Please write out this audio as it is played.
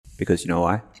because you know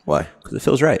why? Why? Because it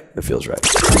feels right. It feels right.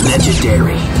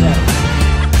 Legendary.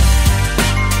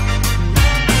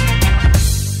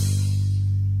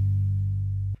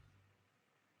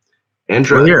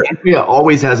 Andrea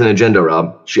always has an agenda,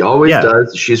 Rob. She always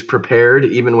does. She's prepared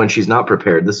even when she's not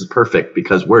prepared. This is perfect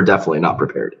because we're definitely not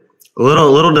prepared.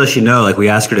 Little does she know, like we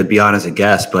asked her to be on as a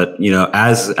guest, but you know,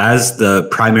 as the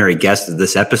primary guest of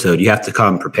this episode, you have to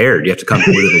come prepared. You have to come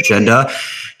with an agenda.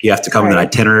 You have to come with an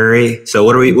itinerary. So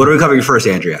what are we covering first,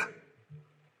 Andrea?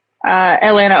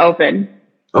 Atlanta Open.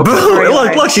 Okay.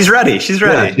 Look, she's ready. She's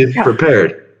ready. Yeah, she's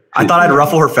prepared. I thought I'd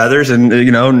ruffle her feathers and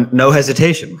no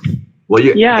hesitation. Well,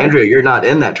 Andrea, you're not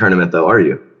in that tournament though, are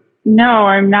you? No,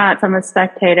 I'm not. I'm a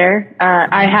spectator.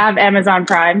 I have Amazon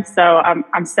Prime, so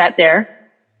I'm set there.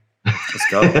 Let's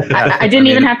go. I didn't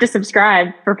even have to subscribe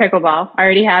for pickleball. I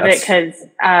already have it because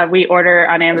we order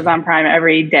on Amazon Prime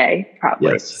every day,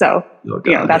 probably. Yes. So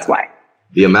that's why.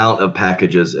 The amount of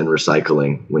packages and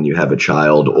recycling when you have a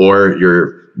child, or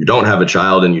you don't have a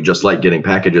child and you just like getting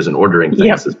packages and ordering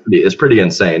things is pretty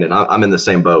insane. And I'm in the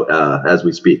same boat as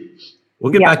we speak.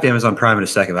 We'll get back to Amazon Prime in a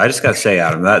second. But I just got to say,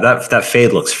 Adam, that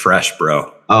fade looks fresh,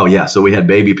 bro. Oh, yeah. So we had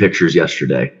baby pictures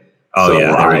yesterday. Oh,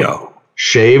 yeah. There we go.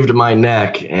 Shaved my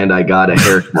neck and I got a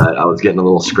haircut. I was getting a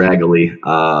little scraggly.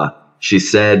 She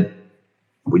said,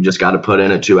 we just got to put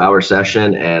in a 2-hour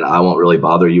session and I won't really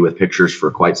bother you with pictures for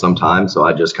quite some time. So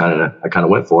I just kind of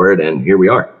went for it and here we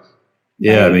are.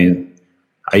 Yeah. I mean,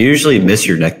 I usually miss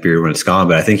your neck beard when it's gone,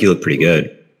 but I think you look pretty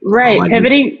good. Right.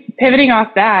 Pivoting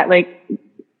off that, like,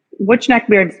 which neck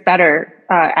beard's better,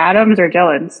 Adam's or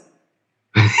Dylan's?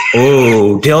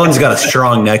 Oh, Dylan's got a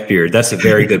strong neck beard. That's a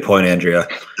very good point, Andrea.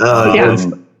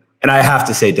 And I have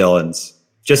to say Dylan's.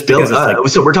 Just because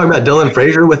so we're talking about Dylan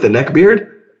Frazier with the neck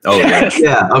beard? Oh, yes.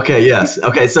 Yeah. Okay. Yes.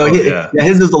 Okay. So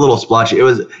his is a little splotchy. It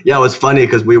was funny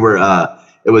because we were,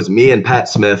 it was me and Pat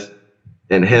Smith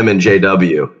and him and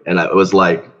JW. And it was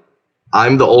like,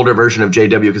 I'm the older version of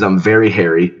JW because I'm very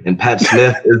hairy, and Pat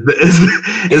Smith is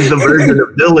the version of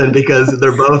Dylan because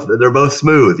they're both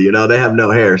smooth. They have no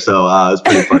hair, so it's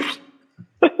pretty funny.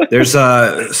 There's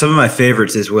some of my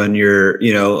favorites is when you're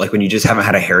like when you just haven't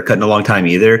had a haircut in a long time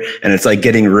either, and it's like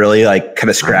getting really like kind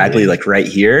of scraggly like right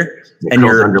here, and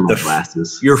under my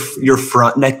glasses. Your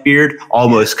front neck beard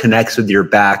almost connects with your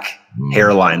back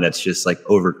hairline that's just like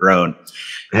overgrown.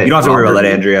 Hey, you don't have to worry about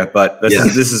that, Andrea, but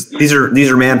these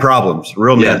are man problems,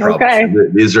 real man problems. Okay.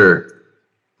 These are,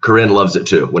 Corinne loves it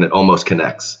too when it almost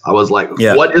connects. I was like,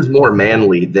 what is more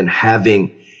manly than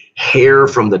having hair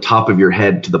from the top of your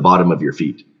head to the bottom of your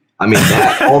feet? I mean,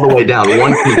 that all the way down,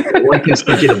 one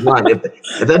consecutive line. If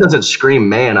that doesn't scream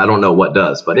man, I don't know what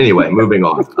does. But anyway, moving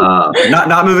on.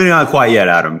 Not moving on quite yet,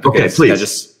 Adam. Okay,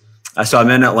 please. So I'm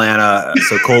in Atlanta.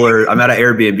 So Kohler, I'm at an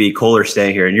Airbnb. Kohler's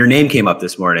staying here, and your name came up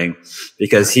this morning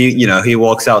because he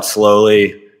walks out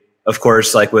slowly, of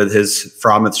course, like with his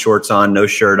Frommeth shorts on, no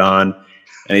shirt on,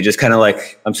 and he just kind of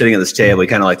like, I'm sitting at this table. He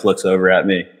kind of like looks over at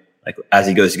me, like as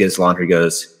he goes to get his laundry.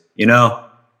 Goes,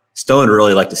 Stone would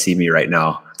really like to see me right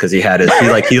now because he'd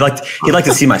like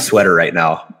to see my sweater right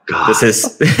now. God. This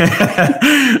is.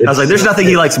 I was like, there's nothing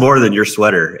he likes more than your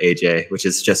sweater, AJ, which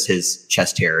is just his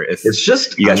chest hair. If it's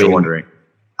just you guys are wondering,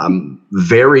 I'm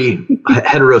very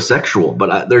heterosexual,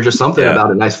 but there's just something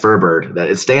about a nice fur bird that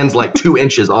it stands like 2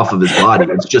 inches off of his body.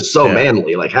 It's just so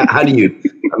manly. Like how do you?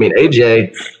 I mean,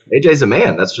 AJ's a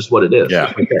man. That's just what it is.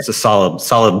 Yeah, it's a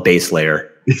solid base layer.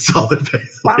 Solid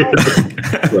base layer.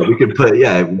 Well, we could put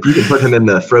him in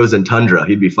the frozen tundra.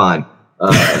 He'd be fine.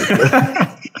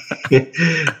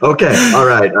 Okay. All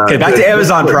right. Okay. Back to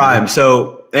Amazon Prime.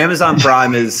 So Amazon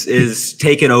Prime is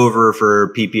taken over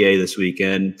for PPA this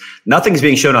weekend. Nothing's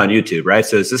being shown on YouTube, right?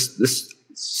 So is this?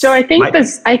 So I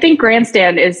think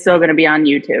Grandstand is still going to be on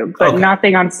YouTube, but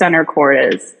nothing on Center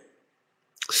Court is.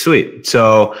 Sweet.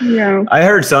 So I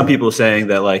heard some people saying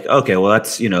that like, okay, well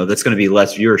that's going to be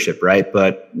less viewership, right?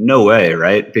 But no way,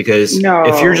 right? Because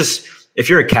if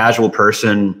you're a casual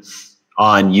person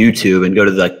on YouTube and go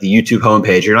to the YouTube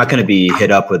homepage, you're not going to be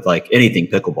hit up with like anything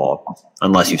pickleball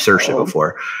unless you've searched it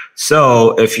before.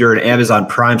 So if you're an Amazon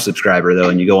Prime subscriber though,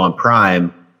 and you go on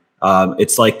Prime,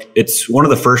 it's one of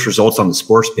the first results on the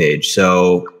sports page.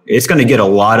 So it's going to get a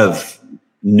lot of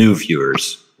new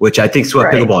viewers, which I think is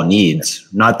what pickleball needs.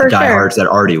 Not the diehards that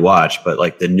already watch, but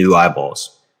like the new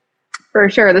eyeballs. For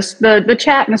sure. The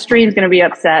chat and the stream is going to be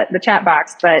upset, the chat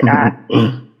box, but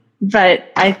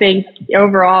I think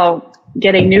overall,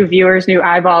 getting new viewers, new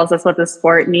eyeballs, that's what the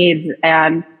sport needs.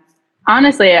 And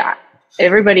honestly,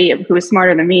 everybody who's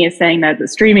smarter than me is saying that the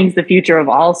streaming is the future of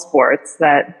all sports.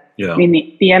 I mean,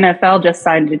 the NFL just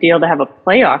signed a deal to have a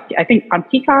playoff, I think, on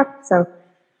Peacock. So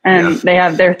And they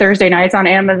have their Thursday nights on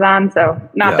Amazon. So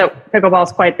not that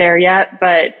pickleball's quite there yet,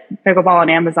 but pickleball on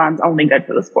Amazon's only good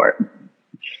for the sport.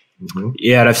 Mm-hmm.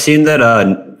 Yeah, and I've seen that.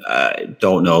 I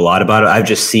don't know a lot about it. I've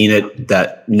just seen it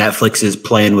that Netflix is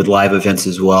playing with live events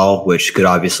as well, which could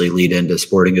obviously lead into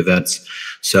sporting events.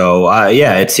 So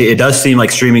it does seem like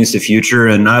streaming's the future.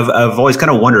 And I've always kind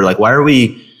of wondered, like, why are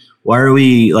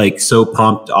we like so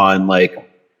pumped on like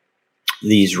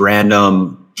these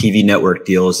random TV network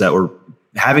deals that we're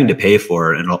having to pay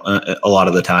for, and a lot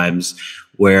of the times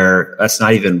where that's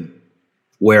not even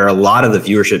where a lot of the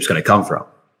viewership is going to come from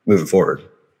moving forward.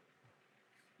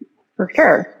 For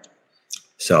sure.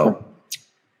 So.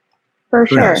 For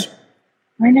sure. Knows?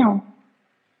 I know.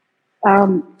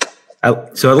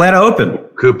 So Atlanta Open.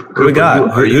 Cooper, who we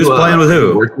got? Who's playing with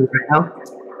who? Working right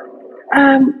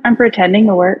now? I'm pretending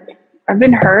to work. I've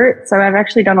been hurt, so I've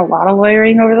actually done a lot of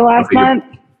lawyering over the last month.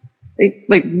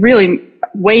 Like really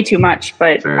way too much,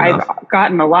 but I've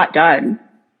gotten a lot done.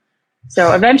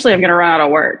 So eventually I'm going to run out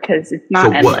of work because it's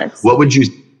not endless. What would you,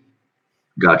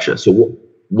 gotcha. So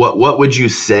what would you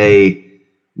say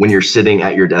when you're sitting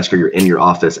at your desk or you're in your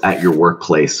office at your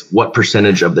workplace? What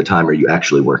percentage of the time are you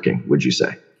actually working, would you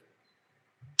say?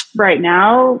 Right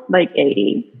now, like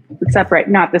 80, except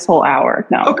not this whole hour.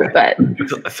 No, okay. But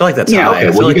I feel like that's high.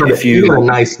 I feel like if you got a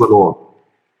nice little.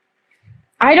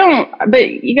 I don't, but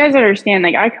you guys understand,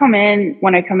 like I come in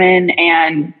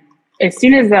and as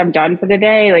soon as I'm done for the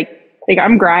day, like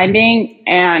I'm grinding,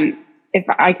 and if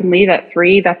I can leave at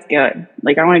 3, that's good.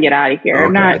 Like I want to get out of here. Okay,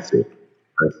 I'm not.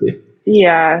 I see.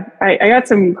 Yeah. I got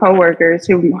some coworkers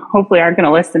who hopefully aren't going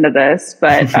to listen to this,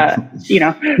 but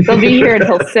they'll be here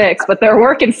until 6, but they're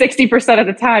working 60% of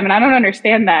the time. And I don't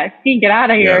understand that. You can get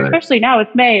out of here, especially now it's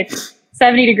May. It's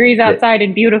 70 degrees outside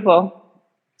and beautiful.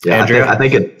 Yeah, I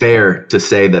think it's fair to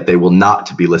say that they will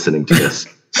not be listening to this.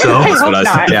 So I hope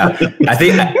not. Yeah, I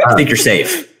think you're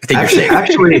safe. I think you're safe.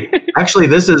 Actually,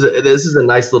 this is a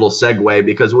nice little segue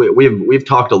because we've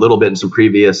talked a little bit in some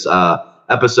previous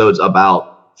episodes about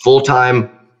full-time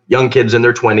young kids in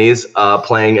their 20s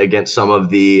playing against some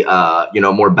of the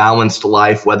more balanced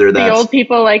life, whether that's the old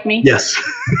people like me. Yes.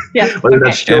 Yeah. Whether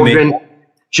that's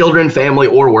children, family,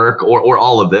 or work, or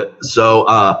all of it. So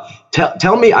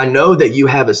tell me, I know that you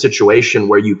have a situation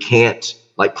where you can't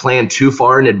like plan too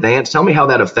far in advance. Tell me how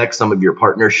that affects some of your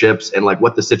partnerships and like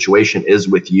what the situation is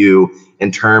with you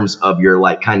in terms of your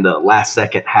like kind of last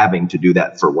second having to do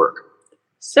that for work.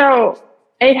 So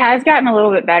it has gotten a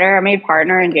little bit better. I made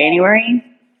partner in January,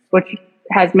 which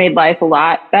has made life a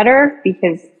lot better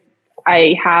because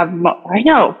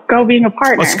go being a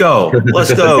partner. Let's go.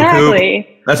 Exactly.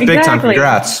 Coop. That's big time.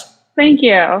 Congrats. Thank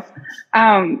you.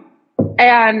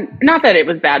 And not that it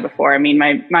was bad before. I mean,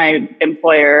 my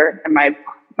employer and my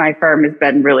firm has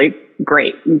been really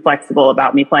great and flexible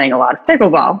about me playing a lot of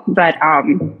pickleball. But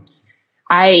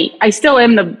I still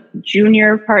am the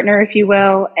junior partner, if you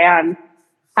will, and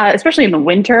especially in the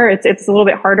winter, it's a little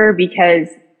bit harder because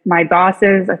my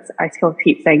bosses, I still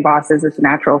keep saying bosses, it's a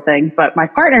natural thing, but my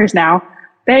partners now,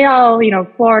 they all,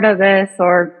 Florida this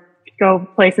or go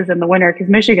places in the winter because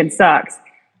Michigan sucks.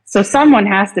 So someone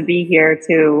has to be here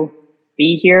to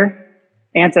be here.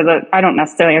 I don't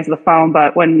necessarily answer the phone,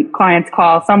 but when clients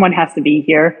call, someone has to be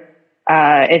here.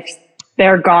 If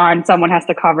they're gone, someone has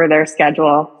to cover their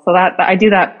schedule. So that I do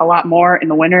that a lot more in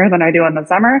the winter than I do in the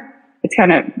summer. It's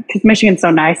kind of because Michigan's so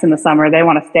nice in the summer, they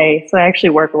want to stay. So I actually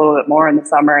work a little bit more in the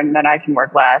summer and then I can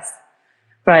work less.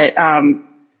 But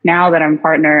now that I'm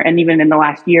partner, and even in the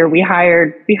last year, we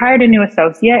hired a new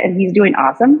associate and he's doing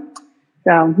awesome.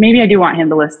 So maybe I do want him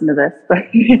to listen to this, but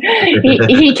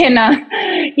he can,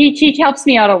 he helps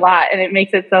me out a lot, and it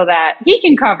makes it so that he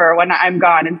can cover when I'm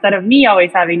gone instead of me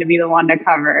always having to be the one to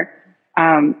cover.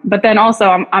 But then also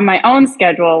on my own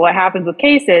schedule, what happens with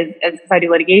cases is because I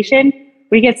do litigation,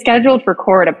 we get scheduled for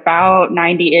court about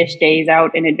 90-ish days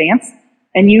out in advance.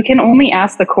 And you can only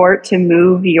ask the court to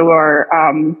move your,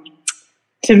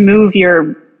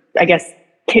 I guess,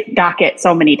 docket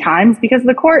so many times because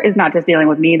the court is not just dealing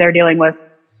with me. They're dealing with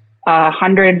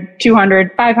 100,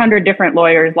 200, 500 different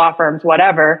lawyers, law firms,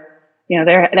 whatever.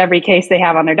 They're every case they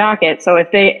have on their docket. So if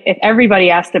everybody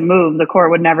has to move, the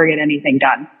court would never get anything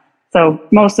done. So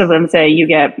most of them say you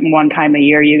get one time a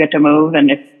year, you get to move.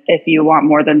 And if you want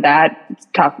more than that, it's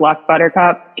tough luck,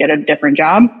 buttercup, get a different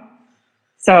job.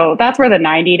 So that's where the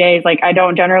 90 days, like I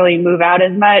don't generally move out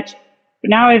as much. But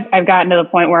now I've gotten to the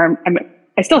point where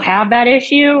I still have that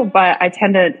issue, but I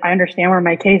understand where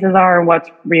my cases are and what's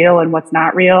real and what's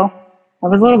not real. I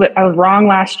was wrong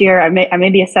last year. I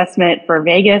made the assessment for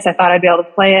Vegas. I thought I'd be able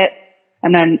to play it.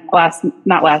 And then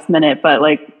not last minute, but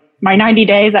like my 90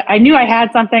 days. I knew I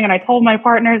had something, and I told my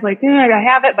partners, like, I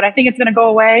have it, but I think it's going to go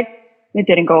away. It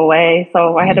didn't go away.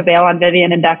 So I had to bail on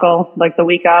Vivian and Dekel like the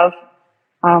week of.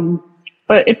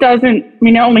 But it doesn't, I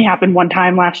mean, it only happened one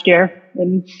time last year.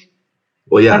 And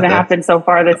it hasn't happened so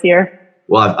far this year.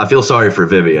 Well, I feel sorry for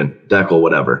Vivian, Dekel,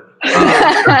 whatever.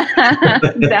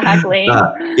 Exactly.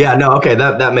 Yeah, no, okay,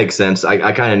 that makes sense.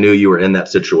 I kind of knew you were in that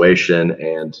situation,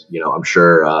 and I'm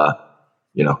sure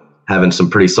having some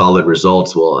pretty solid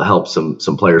results will help some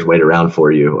players wait around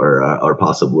for you, or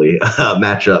possibly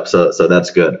match up. So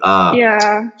that's good.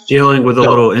 Yeah. Dealing with a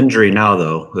little injury now,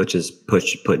 though, which is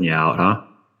putting you out, huh?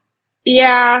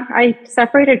 Yeah, I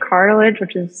separated cartilage,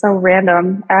 which is so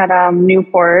random, at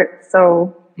Newport.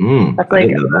 So that's like, I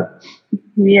didn't know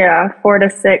that. 4 to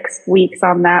 6 weeks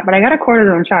on that. But I got a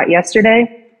cortisone shot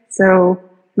yesterday. So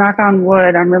knock on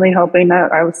wood, I'm really hoping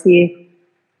that I will see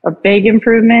a big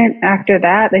improvement after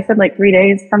that. They said like 3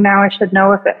 days from now I should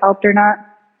know if it helped or not.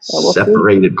 So we'll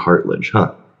separated cartilage,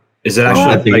 huh? Is it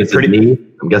actually pretty knee?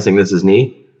 I'm guessing this is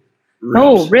knee?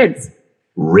 No, ribs.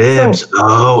 Ribs.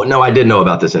 Oh, no, I did know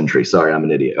about this injury. Sorry, I'm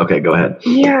an idiot. Okay, go ahead.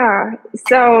 Yeah.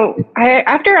 So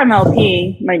after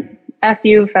MLP, like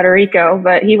FU Federico,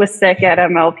 but he was sick at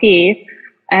MLP,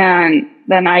 and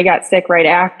then I got sick right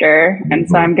after, and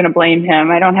so I'm going to blame him.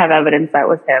 I don't have evidence that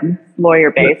was him,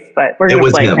 lawyer-based, but we're going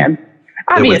to blame him.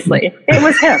 Obviously, it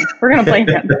was him. We're going to blame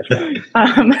him.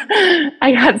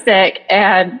 I got sick,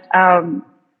 and I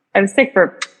was sick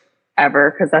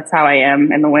forever because that's how I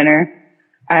am in the winter.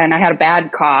 And I had a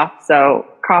bad cough, so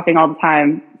coughing all the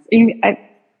time.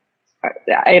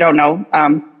 I don't know.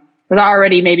 Was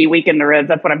already maybe weak in the ribs.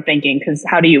 That's what I'm thinking. Because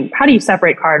how do you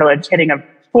separate cartilage hitting a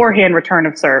forehand return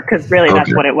of serve? Because really,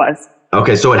 that's what it was.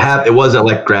 Okay, so it wasn't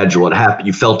like gradual. It happened.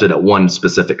 You felt it at one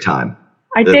specific time.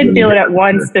 I did feel it at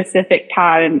one specific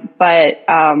time, but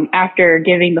after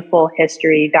giving the full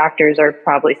history, doctors are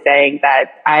probably saying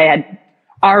that I had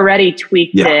already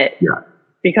tweaked it. Yeah.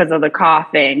 Because of the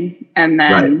coughing, and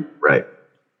then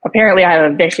apparently I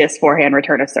have a vicious forehand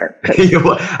return of serve.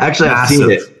 Actually, I've seen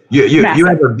it.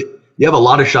 You have a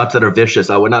lot of shots that are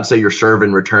vicious. I would not say your serve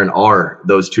and return are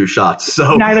those two shots.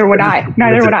 So neither would I.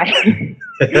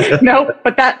 Nope.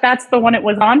 But that's the one it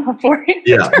was on before.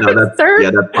 That's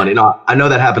funny. No, I know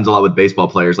that happens a lot with baseball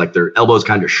players. Like their elbows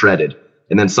kind of shredded,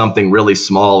 and then something really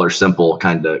small or simple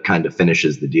kind of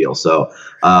finishes the deal. So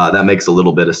that makes a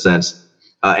little bit of sense.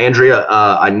 Andrea,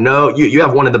 I know you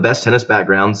have one of the best tennis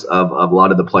backgrounds of a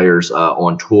lot of the players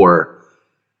on tour.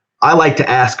 I like to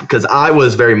ask because I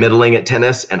was very middling at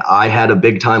tennis, and I had a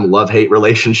big time love-hate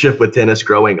relationship with tennis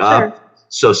growing up. Sure.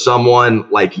 So someone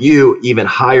like you, even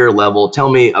higher level,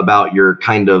 tell me about your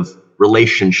kind of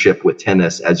relationship with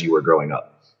tennis as you were growing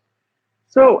up.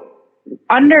 So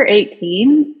under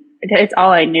 18, it's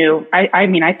all I knew. I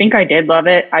mean, I think I did love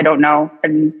it. I don't know.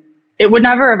 And it would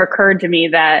never have occurred to me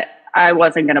that I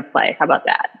wasn't going to play. How about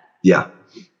that? Yeah.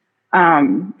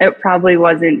 It probably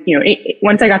wasn't,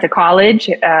 once I got to college,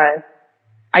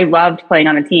 I loved playing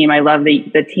on a team. I loved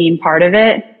the team part of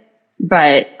it,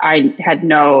 but I had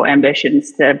no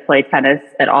ambitions to play tennis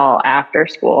at all after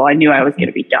school. I knew I was going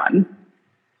to be done.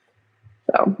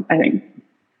 So I think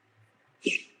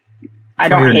I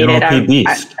don't hate it. MLP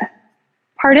beast.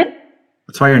 Pardon?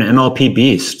 That's why you're an MLP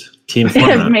beast. Team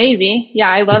format. Maybe. Yeah,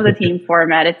 I love the team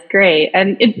format. It's great.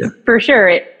 And for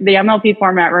sure, the MLP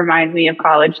format reminds me of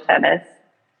college tennis.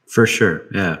 For sure.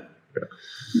 Yeah.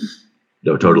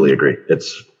 No, totally agree.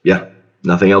 It's,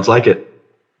 nothing else like it.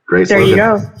 Great slogan. There you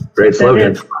go. Great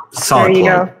slogan. Solid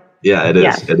plug. Yeah, it is.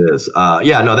 Yeah. It is.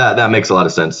 That makes a lot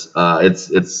of sense.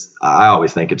 I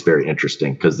always think it's very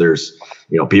interesting because there's,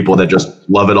 people that just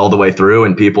love it all the way through,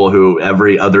 and people who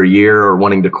every other year are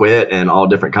wanting to quit, and all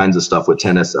different kinds of stuff with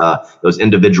tennis. Those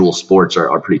individual sports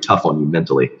are pretty tough on you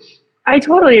mentally. I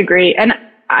totally agree. And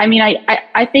I mean,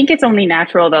 I think it's only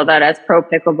natural though, that as pro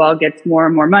pickleball gets more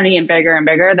and more money and bigger,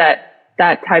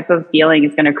 that type of feeling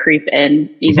is going to creep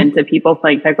in even to people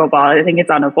playing pickleball. I think it's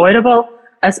unavoidable,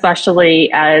 especially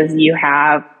as you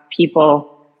have people.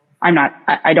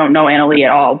 I don't know Anna Leigh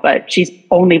at all, but she's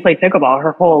only played pickleball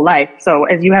her whole life. So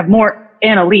as you have more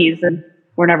Anna Leighs, and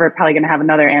we're never probably going to have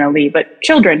another Anna Leigh, but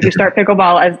children who start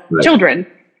pickleball as children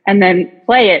and then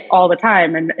play it all the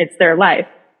time, and it's their life.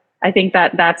 I think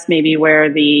that's maybe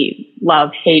where the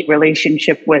love-hate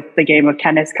relationship with the game of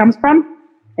tennis comes from.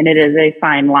 And it is a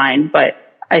fine line, but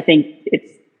I think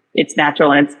it's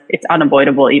natural, and it's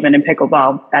unavoidable even in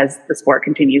pickleball as the sport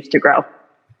continues to grow.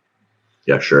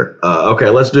 Yeah, sure. Okay,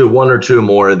 let's do one or two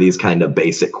more of these kind of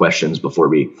basic questions before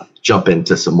we jump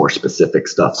into some more specific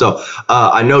stuff. So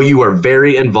I know you are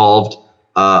very involved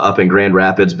up in Grand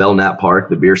Rapids, Belknap Park,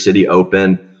 the Beer City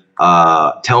Open.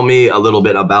 Tell me a little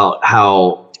bit about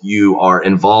how you are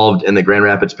involved in the Grand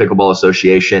Rapids Pickleball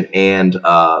Association and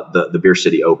the Beer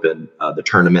City Open, the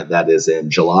tournament that is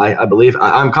in July, I believe.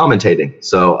 I'm commentating.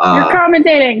 So you're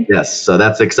commentating. Yes, so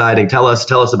that's exciting. Tell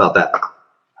us about that.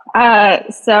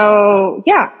 So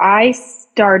yeah, I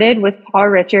started with Paul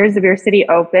Richards, the Beer City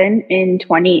Open in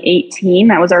 2018.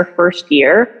 That was our first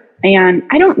year. And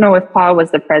I don't know if Paul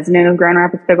was the president of Grand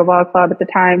Rapids Pickleball Club at the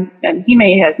time, and he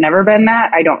may have never been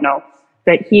that. I don't know.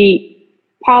 But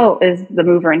Paul is the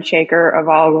mover and shaker of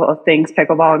all of things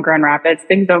pickleball in Grand Rapids.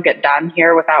 Things don't get done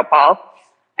here without Paul.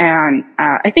 And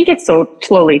I think it's so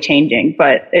slowly changing,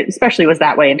 but it especially was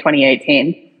that way in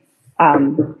 2018.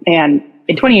 And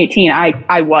in 2018,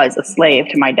 I was a slave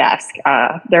to my desk.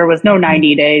 There was no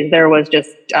 90 days. There was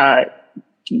just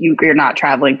you're not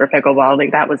traveling for pickleball.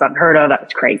 Like, that was unheard of. That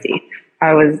was crazy.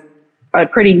 I was a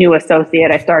pretty new associate.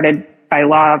 I started my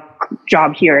law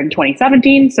job here in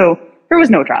 2017, so there was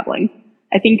no traveling.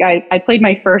 I think I played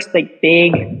my first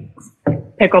big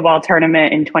pickleball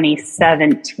tournament in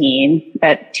 2017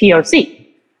 at TOC.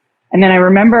 And then I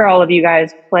remember all of you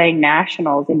guys playing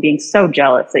nationals and being so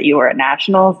jealous that you were at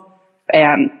nationals,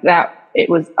 and that it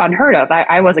was unheard of.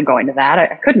 I wasn't going to that.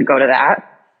 I couldn't go to that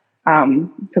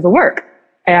because of work.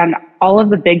 And all of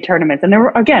the big tournaments, and there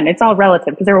were, again, it's all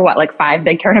relative because there were 5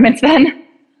 big tournaments then?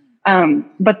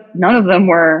 But none of them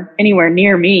were anywhere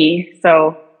near me.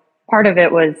 So part of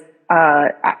it was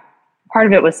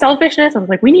selfishness. I was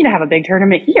like, we need to have a big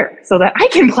tournament here so that I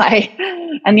can play.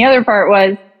 And the other part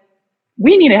was,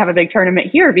 we need to have a big tournament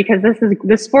here because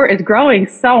this sport is growing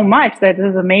so much that this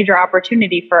is a major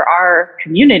opportunity for our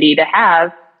community to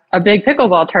have a big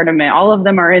pickleball tournament. All of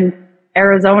them are in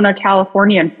Arizona,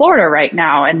 California, and Florida right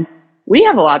now. And we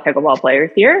have a lot of pickleball players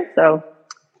here. So,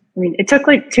 I mean, it took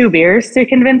 2 beers to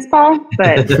convince Paul,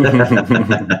 but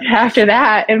after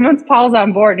that, and once Paul's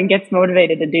on board and gets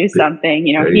motivated to do something,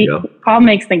 Paul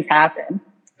makes things happen.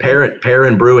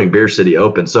 Perrin Brewing Beer City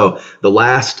Open. So the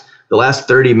last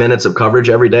 30 minutes of coverage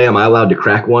every day, am I allowed to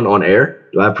crack one on air?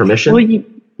 Do I have permission? Well,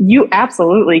 you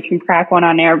absolutely can crack one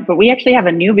on air, but we actually have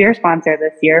a new beer sponsor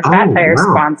this year. Fat Tire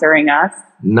sponsoring us.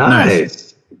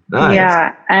 Nice.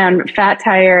 Yeah, and Fat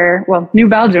Tire, New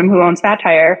Belgium, who owns Fat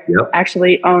Tire,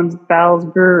 actually owns Bell's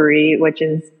Brewery, which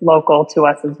is local to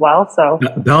us as well. So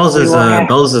Bell's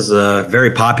is a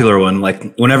very popular one.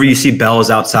 Like, whenever you see Bell's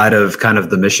outside of kind of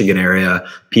the Michigan area,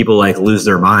 people lose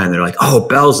their mind. They're like, "Oh,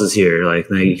 Bell's is here!" Like,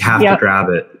 they have to grab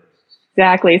it.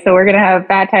 Exactly. So we're gonna have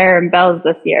Fat Tire and Bell's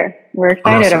this year. We're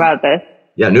excited about this.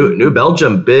 Yeah, New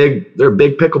Belgium, they're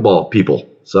big pickleball people.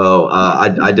 So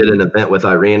I did an event with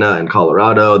Irina in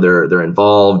Colorado. They're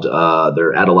involved.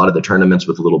 They're at a lot of the tournaments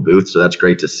with a little booth. So that's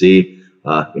great to see.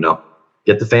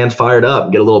 Get the fans fired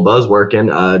up, get a little buzz working.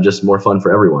 Just more fun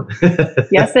for everyone.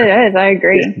 Yes, it is. I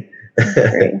agree.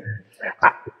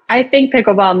 I think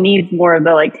pickleball needs more of the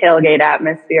tailgate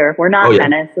atmosphere. We're not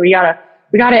tennis. So we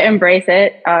gotta embrace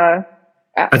it.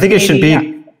 I think it should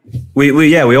be.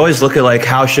 We always look at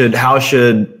how should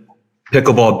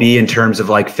pickleball be in terms of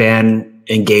fan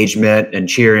engagement and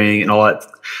cheering and all that.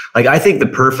 I think the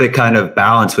perfect kind of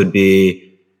balance would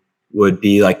be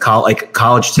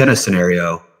college tennis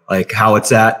scenario, how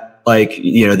it's at the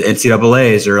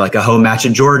NCAA's or a home match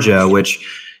in Georgia, which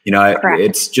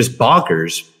it's just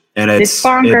bonkers, and it's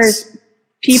bonkers.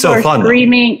 People so are fun,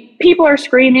 screaming. Though. People are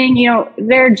screaming.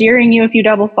 They're jeering you if you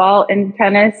double fault in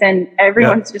tennis, and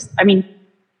everyone's just. I mean,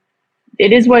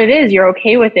 it is what it is. You're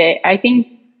okay with it. I think.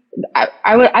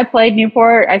 I played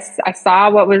Newport. I saw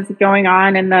what was going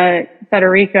on in the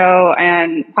Federico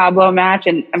and Pablo match.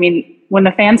 And I mean, when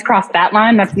the fans cross that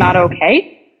line, that's not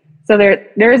okay. So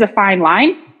there is a fine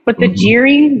line, but the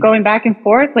jeering going back and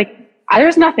forth,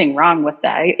 there's nothing wrong with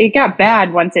that. It got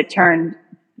bad once it turned,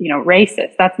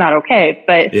 racist. That's not okay.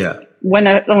 But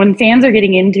when fans are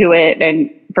getting into it and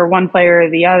for one player or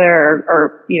the other,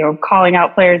 or calling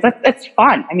out players, that's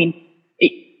fun. I mean,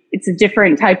 it's a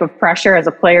different type of pressure as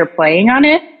a player playing on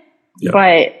it,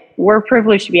 but we're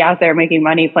privileged to be out there making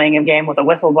money playing a game with a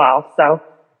wiffle ball. So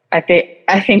I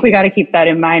think we got to keep that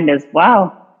in mind as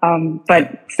well.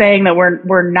 But saying that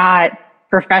we're not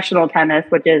professional tennis,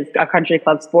 which is a country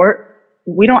club sport,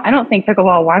 I don't think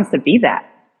pickleball wants to be that.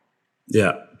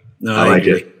 Yeah, no, I like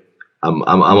it. I'm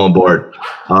on board.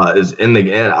 Is in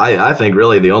the end, I think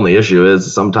really the only issue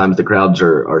is sometimes the crowds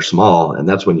are small, and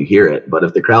that's when you hear it. But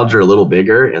if the crowds are a little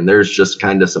bigger and there's just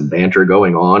kind of some banter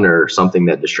going on or something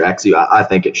that distracts you, I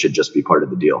think it should just be part of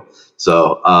the deal.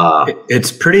 So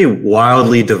it's pretty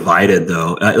wildly divided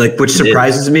though, which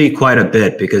surprises me quite a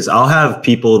bit, because I'll have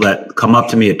people that come up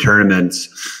to me at tournaments,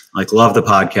 love the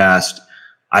podcast.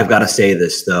 I've got to say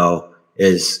this though,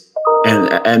 is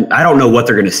and I don't know what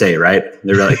they're going to say, right?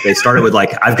 They're like, they started with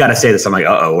like, I've got to say this. I'm like,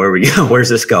 where are we going? Where's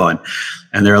this going?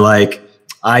 And they're like,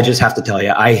 I just have to tell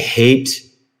you, I hate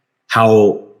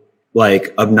how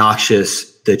like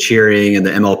obnoxious the cheering and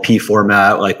the MLP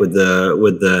format, like with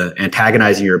the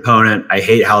antagonizing your opponent. I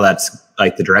hate how that's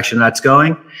like the direction that's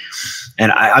going.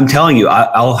 And I'm telling you,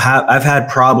 I've had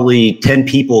probably 10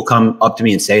 people come up to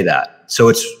me and say that.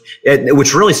 So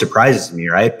which really surprises me,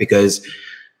 right? Because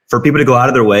for people to go out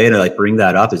of their way to like bring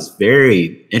that up is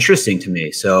very interesting to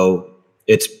me. So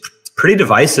it's pretty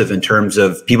divisive in terms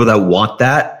of people that want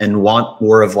that and want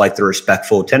more of like the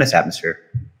respectful tennis atmosphere.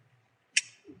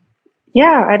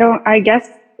 Yeah, I guess,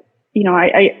 you know,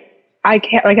 I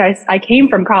can't, like I came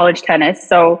from college tennis.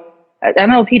 So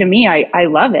MLP to me, I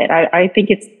love it. I think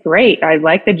it's great. I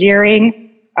like the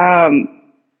jeering.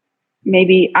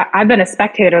 Maybe I've been a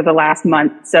spectator the last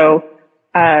month. So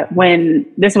when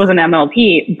this was an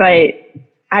MLP, but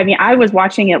I mean, I was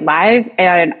watching it live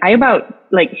and I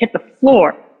about like hit the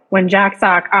floor when Jack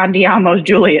Sock on Diamo's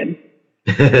Julian.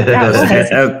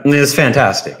 It was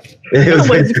fantastic.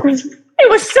 It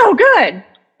was so good.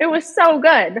 It was so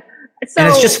good. So, and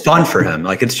it's just fun for him.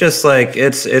 Like, it's just like,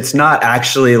 it's not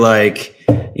actually like,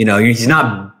 you know, he's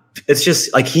not, it's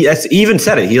just like he even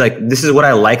said it. He like, this is what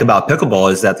I like about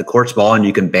pickleball is that the court's ball and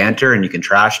you can banter and you can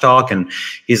trash talk. And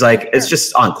he's like, it's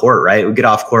just on court, right? We get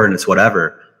off court and it's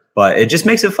whatever, but it just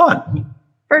makes it fun.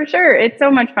 For sure. It's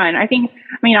so much fun. I mean,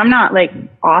 I'm not like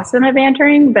awesome at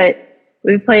bantering, but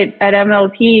we played at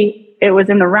MLP. It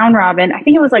was in the round robin. I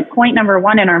think it was like point number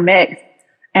 1 in our mix.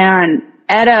 And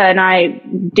Etta and I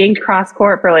dinged cross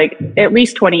court for like at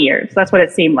least 20 years. That's what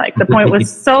it seemed like. The point was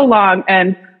so long,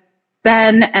 and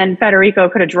Ben and Federico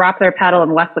could have dropped their paddle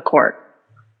and left the court.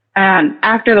 And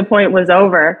after the point was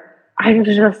over, I was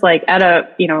just like, Etta,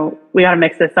 you know, we got to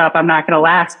mix this up. I'm not going to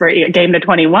last for a game to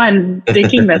 21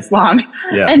 dinking this long.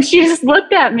 Yeah. And she just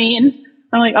looked at me and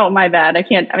I'm like, oh, my bad.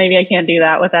 Maybe I can't do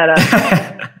that with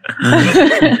Etta.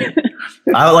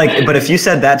 But if you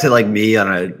said that to like me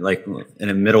in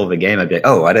the middle of a game, I'd be like,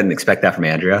 oh, I didn't expect that from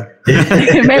Andrea.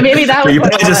 Maybe that was you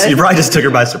probably just took her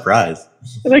by surprise.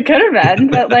 It could have been,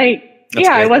 but like,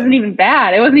 yeah, great. It wasn't even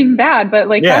bad. But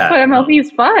like, that's what MLP is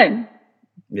fun.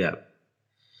 Yeah.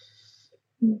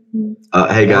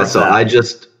 Hey guys, so I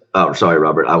just, sorry,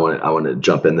 Robert, I want to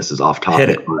jump in. This is off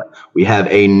topic. But we have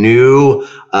a new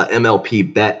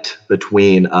MLP bet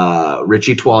between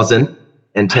Richie Twazin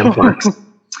and Tim Parks.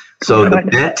 So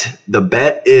the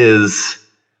bet is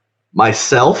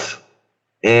myself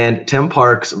and Tim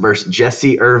Parks versus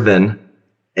Jesse Irvin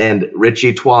and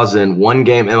Richie Twazin, 1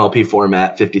 game MLP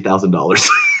format, $50,000.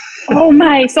 Oh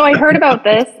my! So I heard about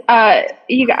this. Maybe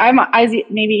you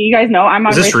guys know I'm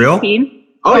on Richie's real? team.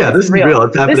 Oh yeah, this is real.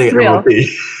 It's happening at MLP.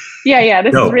 Yeah,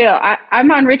 this is real.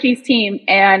 I'm on Richie's team,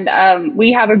 and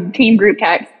we have a team group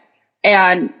text,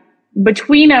 and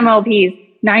between MLPs,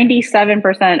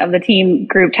 97% of the team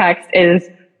group text is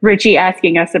Richie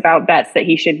asking us about bets that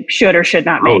he should or should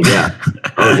not make.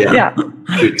 Oh yeah.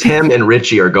 Dude, Tim and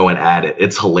Richie are going at it.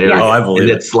 It's hilarious. Yeah. Oh, I believe it.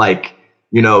 It's like,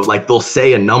 you know, like they'll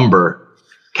say a number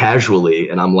casually,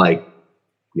 and I'm like,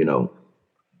 you know,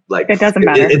 like it doesn't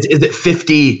matter. Is it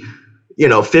 50? You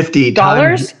know, $50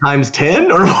 times 10,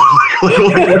 or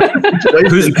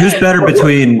who's better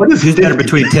between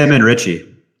Tim and Richie?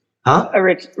 Huh?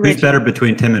 Who's better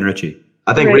between Tim and Richie?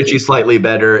 I think Richie's slightly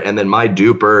better, and then my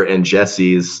duper and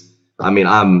Jesse's. I mean,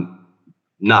 I'm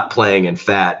not playing in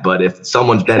fat, but if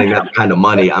someone's betting that kind of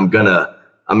money, I'm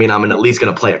at least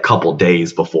gonna play a couple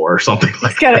days before or something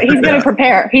like that. He's gonna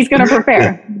prepare.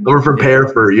 We're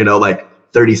prepared for, you know, like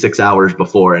 36 hours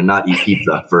before and not eat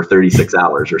pizza for 36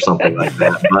 hours or something like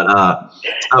that.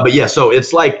 But yeah, so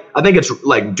it's like, I think it's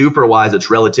like duper wise, it's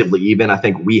relatively even. I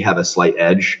think we have a slight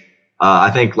edge. I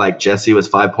think like Jesse was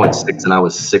 5.6 and I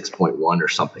was 6.1 or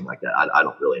something like that. I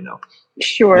don't really know.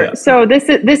 Sure. Yeah. So this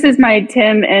is my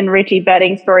Tim and Richie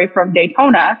betting story from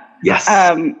Daytona. Yes.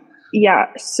 Yeah.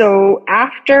 So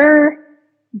after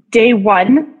day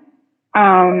 1,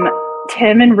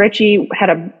 Tim and Richie had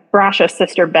a Brasha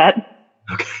sister bet.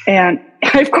 Okay. And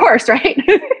of course, right?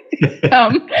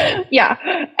 Yeah.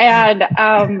 And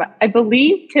I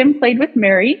believe Tim played with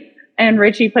Mary and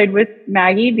Richie played with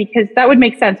Maggie, because that would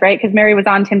make sense, right? Because Mary was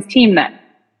on Tim's team then.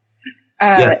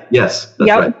 Yes,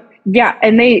 that's right. Yeah.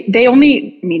 And they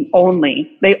only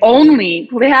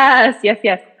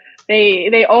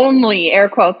air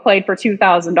quotes played for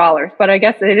 $2,000, but I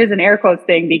guess it is an air quotes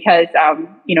thing because,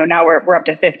 you know, now we're up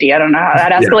to 50. I don't know how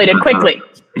that escalated quickly.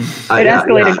 It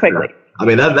escalated quickly. I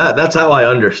mean, that's how I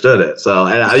understood it. So,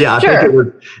 and I think it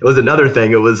was another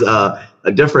thing. It was a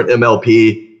different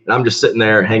MLP. And I'm just sitting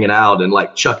there hanging out, and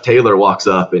like Chuck Taylor walks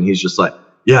up and he's just like,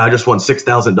 yeah, I just won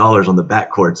 $6,000 on the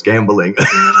backcourts gambling.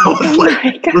 I was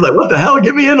like, what the hell?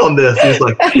 Get me in on this. He's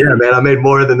like, yeah, man, I made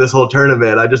more than this whole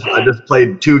tournament. I just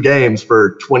played 2 games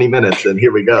for 20 minutes, and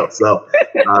here we go. So,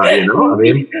 I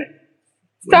mean.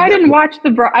 So I didn't watch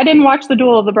the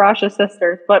duel of the Brasha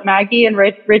sisters, but Maggie and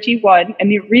Richie won. And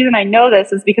the reason I know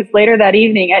this is because later that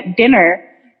evening at dinner,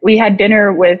 we had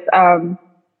dinner with.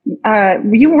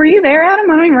 Were you there, Adam?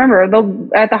 I don't even remember.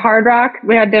 At the Hard Rock,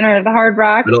 we had dinner at the Hard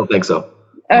Rock. I don't think so.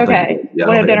 Okay. We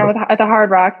had dinner at the Hard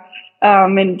Rock,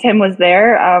 and Tim was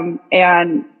there.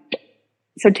 And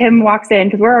so Tim walks in,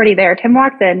 because we're already there. Tim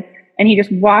walks in, and he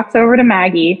just walks over to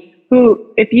Maggie,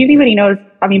 who, if anybody knows,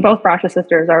 I mean, both Brasha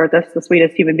sisters are the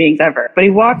sweetest human beings ever. But he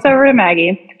walks over to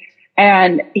Maggie,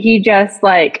 and he just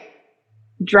like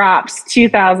drops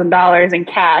 $2,000 in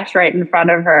cash right in front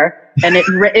of her, and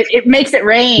it makes it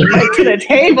rain right to the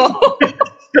table.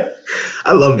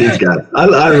 I love these guys.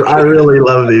 I really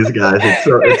love these guys.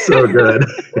 It's so good.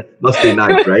 Must be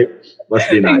nice, right?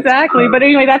 Must be nice. Exactly. But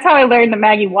anyway, that's how I learned that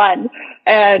Maggie won.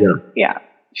 And yeah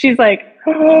she's like,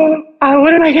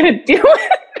 what am I gonna do with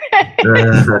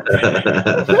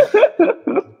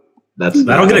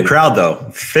That'll get a crowd though.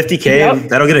 50K. Yep.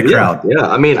 That'll get a crowd. Yeah.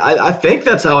 I mean, I think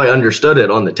that's how I understood it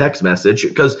on the text message,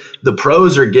 because the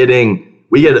pros are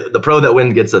the pro that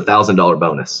wins gets $1,000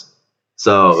 bonus.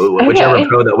 So whichever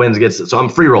pro that wins gets it. So I'm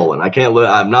free rolling.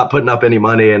 I'm not putting up any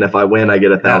money, and if I win, I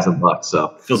get $1,000.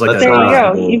 So feels like there you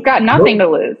go. You've got nothing to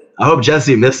lose. I hope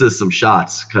Jesse misses some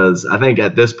shots, because I think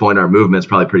at this point our movement's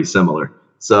probably pretty similar.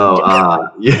 So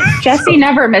Jesse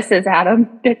never misses, Adam.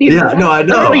 I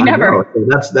know. Really never.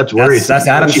 That's worrisome. That's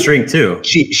Adam's strength too.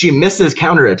 She misses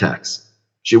counterattacks.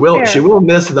 She will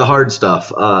miss the hard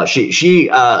stuff. She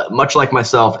much like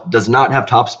myself does not have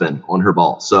topspin on her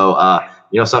ball. So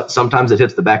sometimes it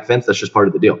hits the back fence. That's just part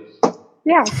of the deal.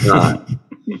 Yeah.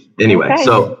 Anyway, okay.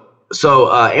 so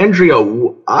Andrea,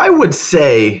 I would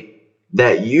say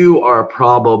that you are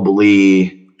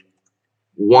probably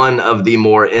one of the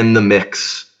more in the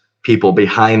mix people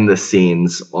behind the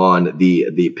scenes on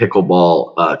the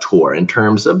pickleball tour, in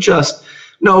terms of just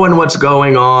knowing what's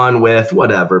going on with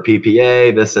whatever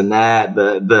PPA, this and that,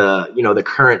 the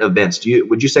current events.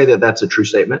 Would you say that that's a true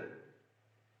statement?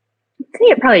 I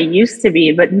think it probably used to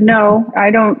be, but no, I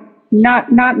don't.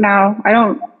 Not now. I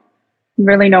don't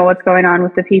really know what's going on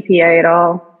with the PPA at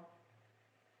all.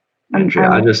 Andrea,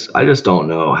 I just don't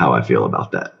know how I feel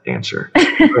about that answer.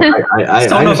 I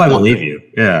don't know if I believe you.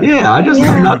 Yeah. Yeah. I'm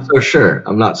not so sure.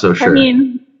 I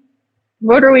mean,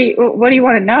 what do you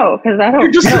want to know? Because I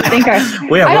don't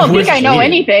think I know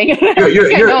anything.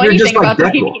 You're just like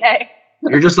Deckel.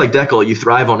 You're just like Deckel. You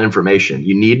thrive on information.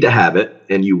 You need to have it,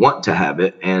 and you want to have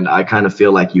it. And I kind of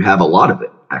feel like you have a lot of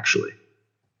it, actually.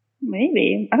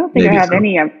 Maybe. I don't think I have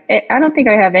any. I don't think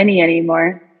I have any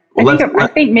anymore. I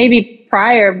think maybe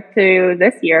prior to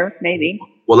this year, maybe.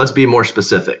 Well, let's be more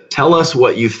specific. Tell us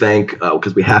what you think,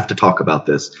 because we have to talk about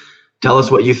this. Tell us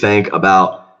what you think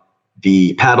about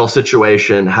the paddle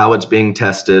situation, how it's being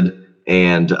tested,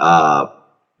 and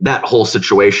that whole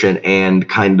situation, and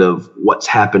kind of what's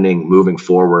happening moving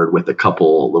forward with a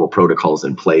couple little protocols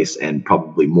in place, and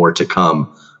probably more to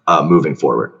come moving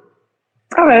forward.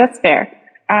 Okay, that's fair.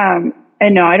 And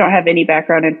no, I don't have any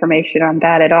background information on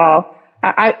that at all.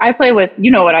 I play with,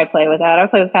 what I play with that. I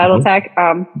play with Paddle Tech.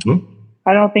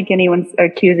 I don't think anyone's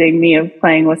accusing me of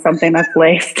playing with something that's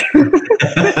laced.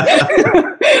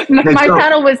 my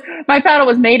paddle was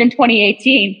made in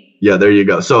 2018. Yeah, there you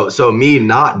go. So me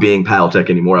not being Paddle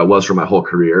Tech anymore, I was for my whole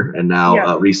career, and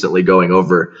now recently going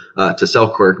over to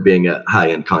Selkirk, being a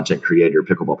high-end content creator,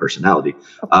 pickleball personality.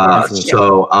 Are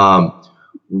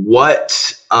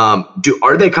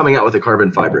they coming out with a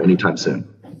carbon fiber anytime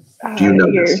soon? Do you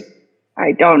know this?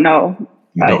 I don't know.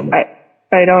 I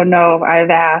don't know. I've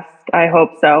asked. I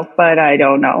hope so, but I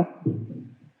don't know.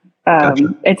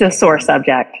 Gotcha. It's a sore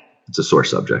subject. It's a sore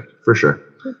subject, for sure.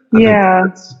 Yeah.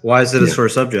 Why is it a sore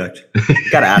subject?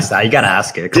 You got to ask that. You got to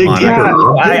ask it. Come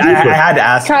on. I had to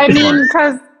ask. I mean,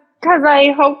 because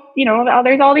I hope,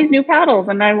 there's all these new paddles,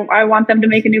 and I want them to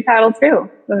make a new paddle too.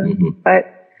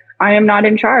 But I am not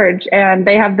in charge, and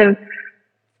they have the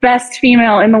best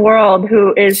female in the world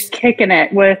who is kicking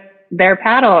it with their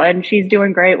paddle, and she's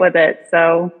doing great with it.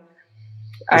 So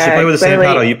does she play with the same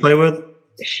paddle you play with?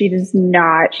 She does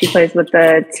not. She plays with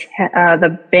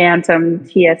the Bantam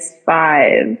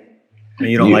TS5. And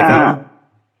you don't like that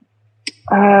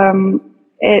one?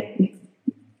 It's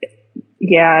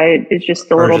just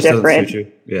a little different.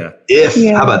 Yeah.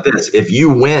 How about this? If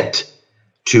you went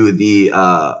to the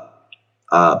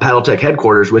Paddletech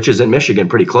headquarters, which is in Michigan,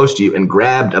 pretty close to you, and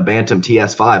grabbed a Bantam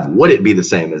TS5, would it be the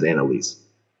same as Annalise?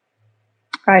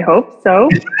 I hope so.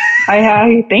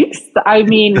 I think so. I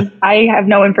mean, I have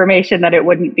no information that it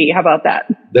wouldn't be. How about that?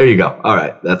 There you go. All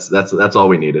right. That's all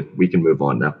we needed. We can move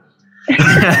on now.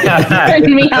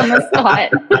 Putting me on the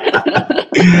spot.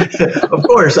 Of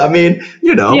course. I mean,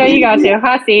 you know. Yeah, you got to.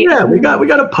 Hot seat. Yeah, we got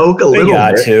to poke a little bit. We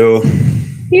got to.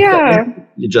 Yeah.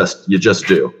 You just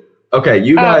do. Okay,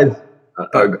 you guys.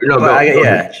 Go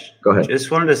ahead. Just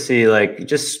wanted to see,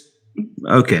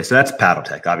 okay, so that's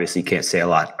Paddletech. Obviously, you can't say a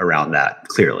lot around that,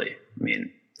 clearly. I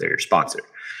mean, they're your sponsor.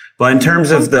 But in terms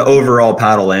of the overall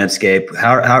paddle landscape,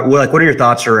 what are your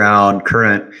thoughts around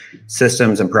current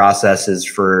systems and processes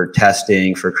for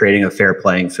testing, for creating a fair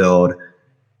playing field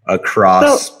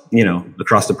across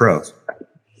the pros?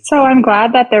 So I'm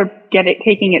glad that they're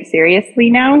taking it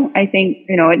seriously now. I think,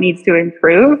 it needs to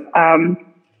improve.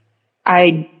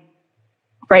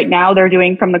 Right now they're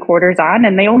doing from the quarters on,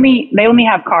 and they only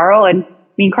have Carl. And I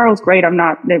mean, Carl's great. I'm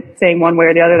not saying one way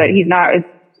or the other that he's not.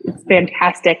 It's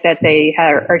fantastic that they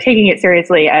are taking it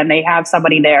seriously and they have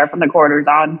somebody there from the quarters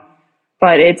on.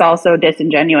 But it's also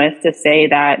disingenuous to say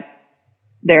that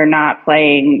they're not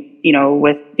playing,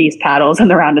 with these paddles in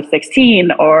the round of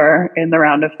 16 or in the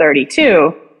round of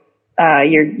 32.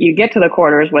 You get to the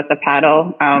quarters with the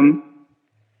paddle.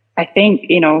 I think,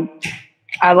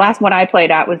 last one I played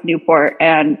at was Newport,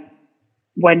 and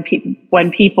when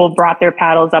people brought their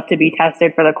paddles up to be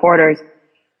tested for the quarters,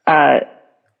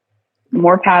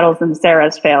 more paddles than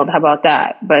Sarah's failed. How about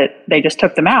that? But they just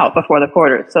took them out before the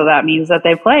quarters, so that means that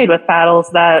they played with paddles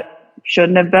that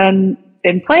shouldn't have been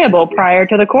playable prior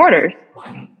to the quarters.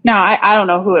 Now I don't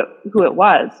know who it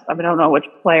was. I mean, I don't know which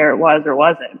player it was or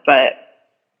wasn't, but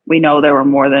we know there were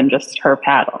more than just her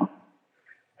paddle.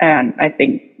 And I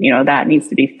think, that needs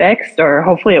to be fixed, or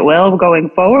hopefully it will going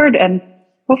forward. And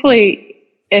hopefully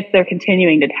if they're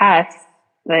continuing to test,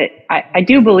 that I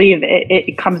do believe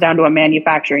it comes down to a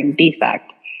manufacturing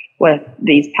defect with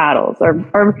these paddles,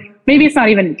 or maybe it's not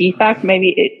even a defect.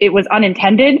 Maybe it was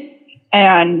unintended.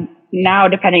 And now,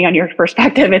 depending on your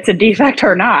perspective, it's a defect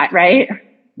or not, right?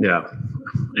 Yeah.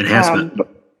 Enhancement.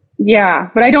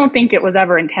 But I don't think it was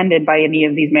ever intended by any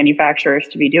of these manufacturers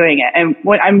to be doing it. And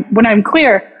when I'm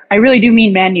clear, I really do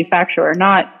mean manufacturer,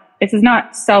 this is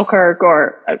not Selkirk,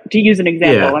 or to use an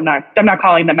example, yeah. I'm not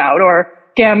calling them out, or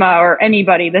Gamma or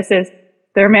anybody.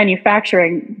 They're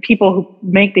manufacturing people who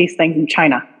make these things in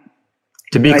China.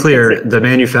 To be clear, the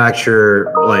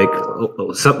manufacturer,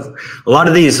 a lot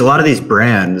of these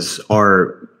brands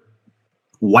are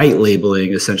white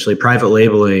labeling, essentially private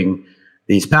labeling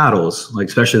these paddles,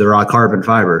 especially the raw carbon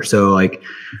fiber. So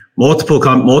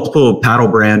multiple paddle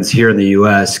brands here in the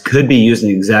US could be using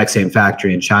the exact same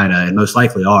factory in China, and most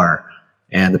likely are.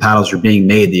 And the paddles are being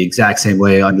made the exact same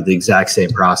way under the exact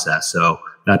same process. So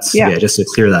that's just to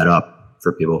clear that up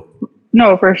for people.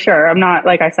 No, for sure. I'm not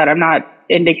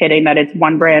indicating that it's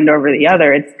one brand over the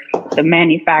other. It's the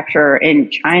manufacturer in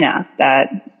China that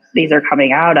these are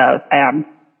coming out of.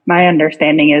 My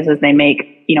understanding is they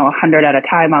make 100 at a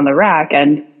time on the rack,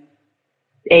 and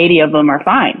 80 of them are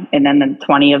fine, and then the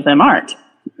 20 of them aren't,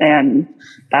 and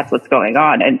that's what's going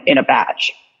on in a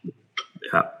batch.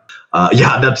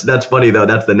 That's funny though.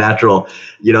 That's the natural,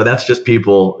 that's just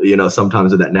people,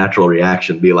 sometimes with that natural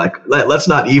reaction, be like, let's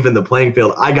not even the playing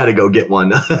field. I got to go get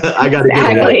one. I got to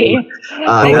get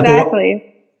one. Exactly.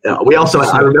 We also,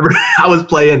 I remember I was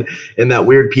playing in that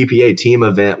weird PPA team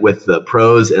event with the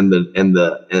pros and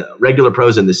the regular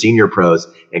pros and the senior pros,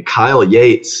 and Kyle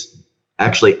Yates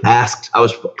actually asked, I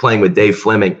was playing with Dave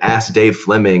Fleming, asked Dave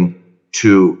Fleming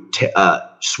to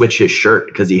switch his shirt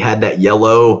because he had that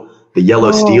yellow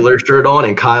Steelers shirt on,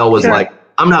 and Kyle was like,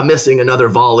 I'm not missing another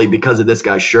volley because of this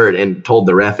guy's shirt, and told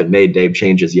the ref and made Dave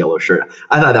change his yellow shirt.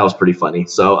 I thought that was pretty funny.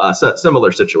 So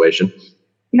similar situation.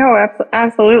 No,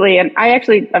 absolutely. And I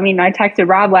texted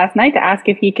Rob last night to ask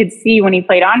if he could see when he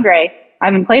played Andre. I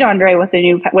haven't played Andre with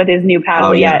his new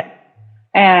paddle yet.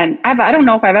 And I don't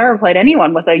know if I've ever played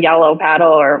anyone with a yellow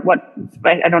paddle, or what.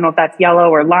 I don't know if that's yellow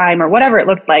or lime or whatever it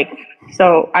looked like.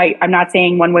 So I'm not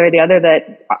saying one way or the other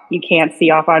that you can't see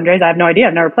off Andres. I have no idea.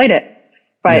 I've never played it.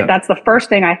 But that's the first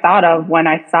thing I thought of when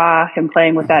I saw him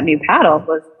playing with that new paddle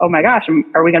was, oh my gosh,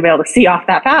 are we going to be able to see off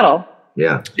that paddle?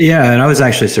 Yeah. Yeah. And I was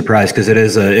actually surprised because it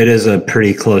is a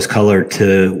pretty close color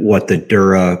to what the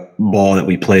Dura ball that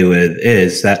we play with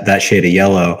is, that shade of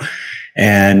yellow.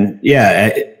 And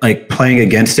playing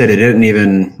against it, I didn't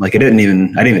even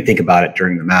think about it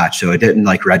during the match. So it didn't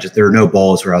register. There were no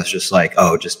balls where I was just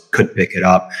just couldn't pick it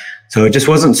up. So it just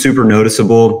wasn't super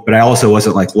noticeable, but I also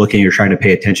wasn't looking or trying to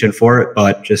pay attention for it,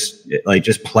 but just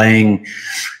playing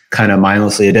kind of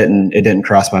mindlessly. It didn't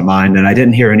cross my mind, and I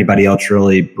didn't hear anybody else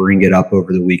really bring it up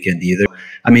over the weekend either.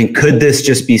 I mean, could this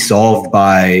just be solved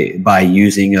by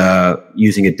using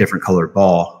a different colored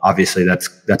ball? Obviously,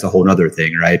 that's a whole other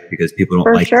thing, right? Because people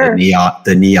don't like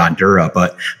the neon Dura,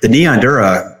 but the neon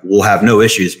Dura will have no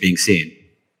issues being seen.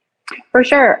 For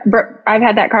sure. I've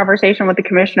had that conversation with the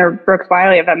commissioner, Brooks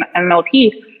Wiley of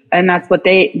MLP, and that's what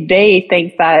they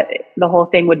think, that the whole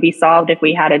thing would be solved if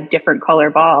we had a different color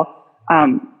ball.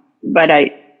 But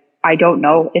I don't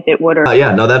know if it would or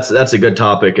that's a good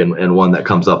topic and one that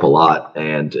comes up a lot,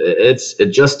 and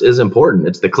it just is important.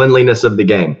 It's the cleanliness of the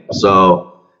game.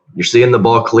 So you're seeing the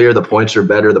ball clear, the points are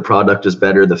better, the product is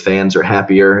better, the fans are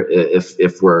happier.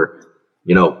 If we're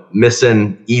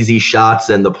missing easy shots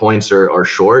and the points are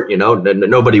short,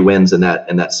 nobody wins in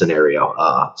that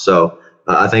scenario. So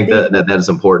I think that is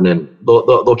important, and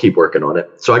they'll keep working on it.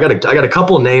 So I got a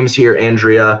couple names here,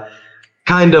 Andrea,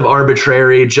 kind of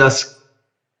arbitrary, just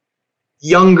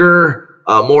younger,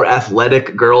 more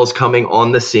athletic girls coming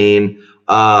on the scene.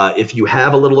 If you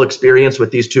have a little experience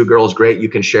with these two girls, great, you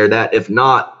can share that. If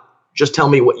not, just tell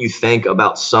me what you think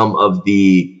about some of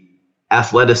the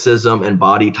athleticism and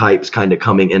body types kind of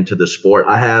coming into the sport.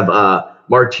 I have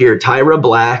marked here Tyra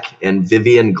Black and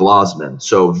Vivian Glozman.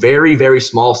 So very, very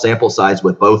small sample size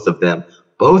with both of them.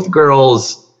 Both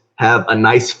girls have a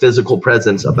nice physical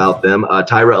presence about them.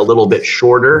 Tyra a little bit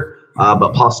shorter,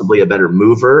 but possibly a better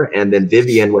mover. And then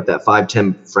Vivian with that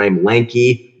 5'10" frame,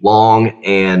 lanky, long,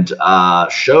 and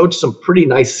showed some pretty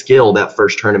nice skill that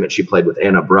first tournament she played with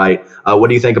Anna Bright. What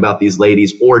do you think about these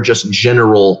ladies, or just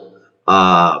general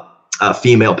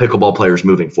female pickleball players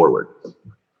moving forward?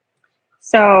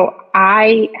 So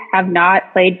I have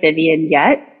not played Vivian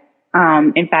yet.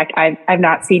 In fact, I've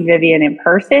not seen Vivian in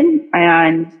person,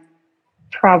 and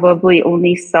probably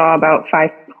only saw about 5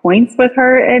 points with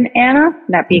her and Anna.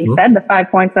 That being said, the 5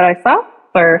 points that I saw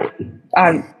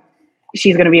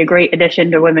she's going to be a great addition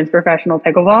to women's professional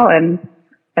pickleball, and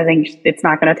I think it's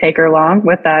not going to take her long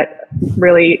with that,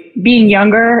 really being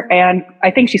younger. And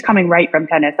I think she's coming right from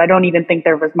tennis. I don't even think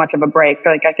there was much of a break.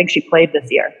 I think she played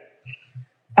this year.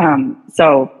 And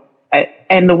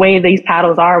the way these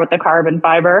paddles are with the carbon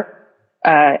fiber,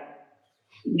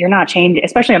 you're not changing,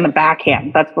 especially on the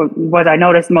backhand. That's what I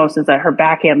noticed most, is that her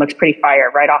backhand looks pretty fire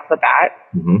right off the bat.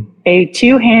 A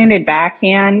two-handed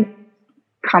backhand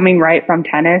coming right from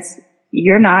tennis,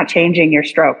 you're not changing your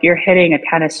stroke. You're hitting a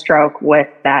tennis stroke with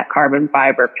that carbon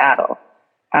fiber paddle.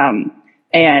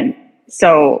 And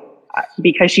so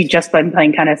because she's just been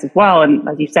playing tennis as well, and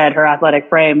as you said, her athletic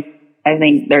frame, I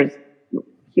think there's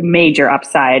major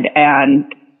upside.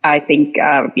 And I think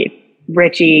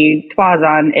Richie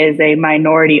Toison is a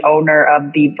minority owner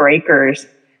of the Breakers,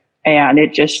 and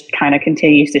it just kind of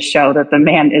continues to show that the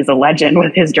man is a legend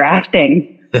with his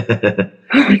drafting.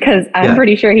 Because I'm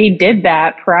pretty sure he did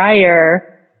that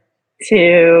prior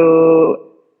to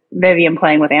Vivian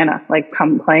playing with Anna,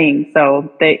 playing.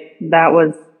 So that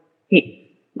was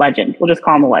legend. We'll just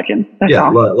call him a legend. That's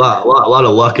all. A lot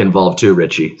of luck involved too,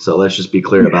 Richie. So let's just be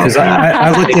clear about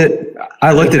that.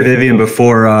 I looked at Vivian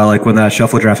before, when that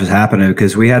shuffle draft was happening,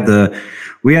 because we had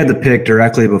the pick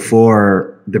directly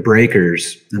before the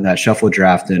Breakers in that shuffle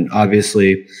draft, and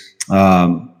obviously,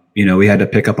 we had to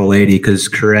pick up a lady because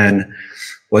Corinne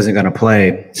wasn't going to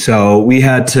play. So we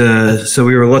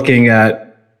were looking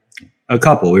at a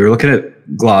couple. We were looking at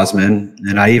Glozman,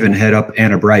 and I even hit up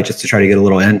Anna Bright just to try to get a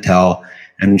little intel.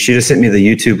 And she just sent me the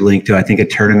YouTube link to, I think, a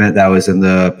tournament that was in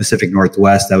the Pacific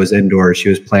Northwest that was indoors. She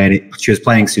was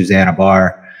playing Susanna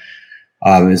Barr,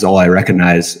 is all I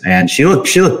recognized. And she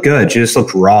looked good. She just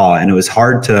looked raw. And it was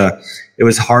hard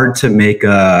to make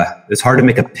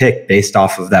a pick based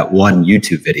off of that one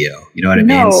YouTube video. You know what I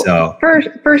mean? So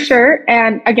for sure.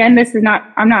 And again,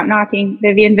 I'm not knocking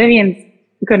Vivian. Vivian's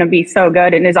going to be so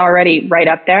good and is already right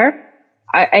up there.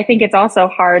 I think it's also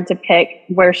hard to pick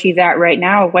where she's at right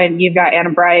now when you've got Anna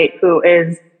Bright, who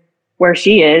is where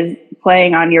she is,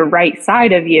 playing on your right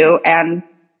side of you. And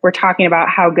we're talking about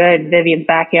how good Vivian's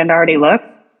backhand already looked.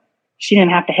 She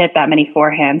didn't have to hit that many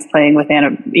forehands playing with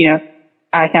Anna.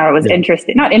 I thought it was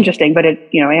interesting, not interesting, but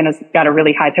Anna's got a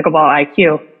really high pickleball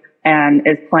IQ and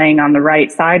is playing on the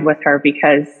right side with her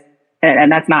because,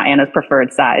 and that's not Anna's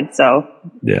preferred side. So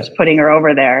just putting her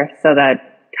over there so that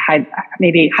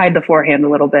maybe hide the forehand a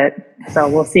little bit. So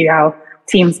we'll see how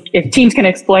if teams can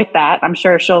exploit that. I'm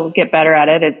sure she'll get better at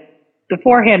it. The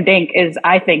forehand dink is,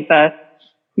 I think, the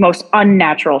most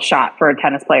unnatural shot for a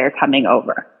tennis player coming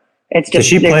over. It's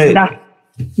just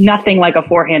nothing like a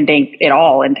forehand dink at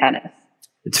all in tennis.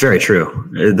 It's very true.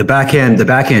 The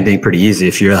backhanding pretty easy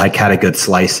if you like had a good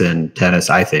slice in tennis,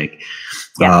 I think.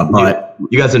 Yeah. But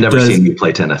you guys have never seen me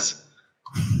play tennis.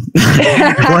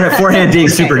 Forehanding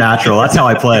supernatural. That's how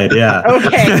I played. Yeah.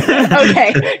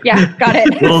 Okay. Yeah. Got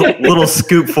it. little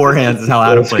scoop forehands is how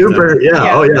Adam plays. Scooper.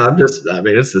 Yeah. Oh yeah.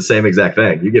 It's the same exact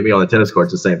thing. You get me on the tennis court,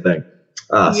 it's the same thing.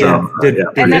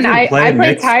 And then I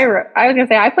played Tyra. I was gonna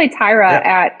say I played Tyra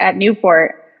at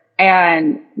Newport,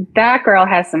 and that girl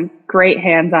has some great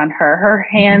hands on her. Her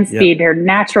hand speed, her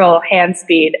natural hand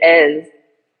speed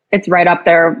it's right up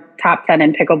there, top 10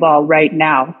 in pickleball right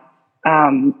now.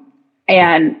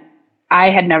 And I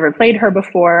had never played her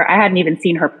before. I hadn't even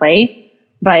seen her play,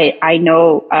 but I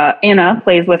know Anna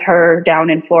plays with her down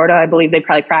in Florida. I believe they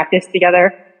probably practice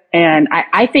together. And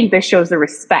I think this shows the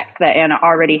respect that Anna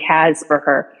already has for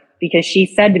her, because she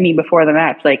said to me before the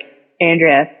match, like,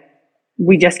 Andrea,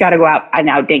 we just got to go out and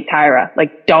outdink Tyra.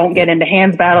 Like, don't get into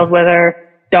hands battles with her.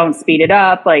 Don't speed it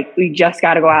up. Like, we just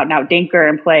got to go out and outdink her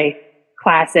and play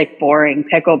classic, boring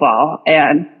pickleball.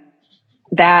 And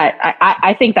that,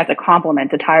 I think that's a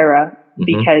compliment to Tyra,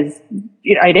 because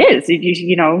it is,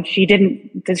 she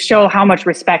didn't, to show how much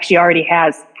respect she already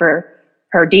has for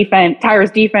her defense,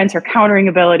 Tyra's defense, her countering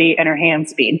ability, and her hand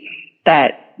speed.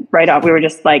 That right off, we were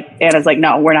just like, Anna's like,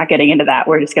 no, we're not getting into that.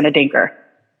 We're just going to dink her.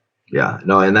 Yeah,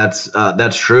 no, and that's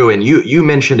true. And you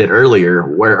mentioned it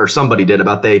earlier, or somebody did,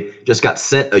 about they just got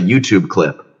sent a YouTube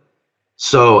clip.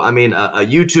 So, I mean, a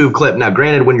YouTube clip. Now,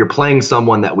 granted, when you're playing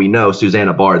someone that we know,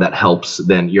 Susanna Barr, that helps.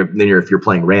 Then if you're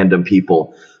playing random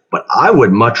people. But I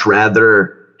would much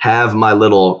rather have my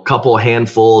little couple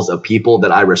handfuls of people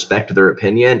that I respect their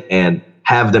opinion and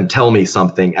have them tell me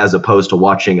something, as opposed to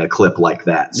watching a clip like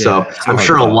that. Yeah, so I'm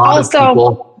sure a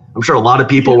lot of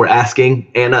people were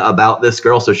asking Anna about this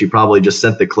girl, so she probably just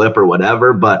sent the clip or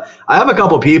whatever. But I have a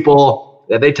couple people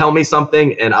that they tell me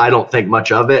something and I don't think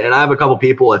much of it, and I have a couple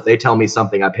people, if they tell me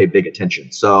something, I pay big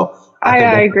attention. So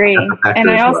I agree. And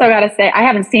I also got to say, I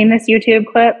haven't seen this YouTube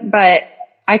clip, but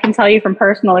I can tell you from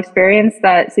personal experience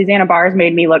that Susanna Barr's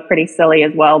made me look pretty silly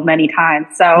as well many times.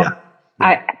 So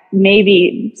I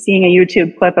maybe seeing a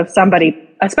YouTube clip of somebody,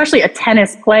 especially a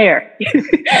tennis player,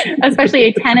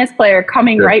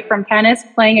 coming right from tennis,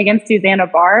 playing against Susanna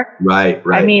Barr. Right.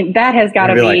 I mean, that has got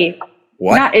to be like,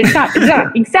 what? It's not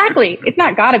exactly. It's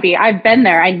not got to be. I've been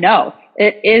there. I know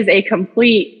it is a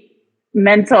complete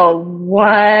mental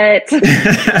what.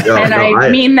 I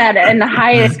mean that in the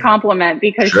highest compliment,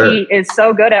 because she is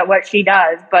so good at what she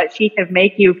does, but she can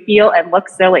make you feel and look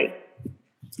silly.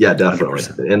 Yeah,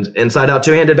 definitely. And inside out,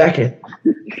 two-handed backhand.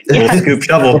 Scoop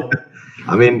shovel.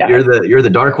 I mean, you're the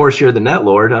dark horse, you're the net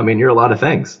lord. I mean, you're a lot of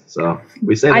things. So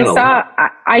we say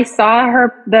that. I saw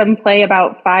them play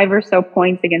about 5 or so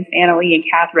points against Anna Leigh and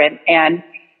Catherine. And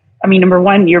I mean, number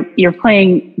one, you're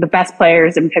playing the best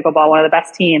players in pickleball, one of the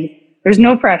best teams. There's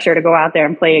no pressure to go out there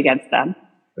and play against them.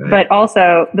 Right. But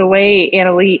also the way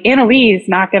Anna Leigh is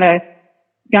not gonna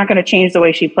change the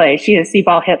way she plays. She is see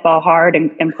ball, hit ball hard,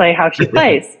 and play how she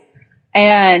plays.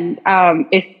 And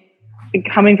if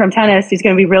coming from tennis, she's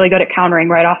going to be really good at countering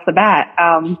right off the bat.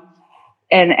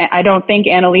 And I don't think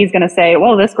Anna Leigh's going to say,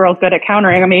 well, this girl's good at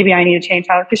countering, or maybe I need to change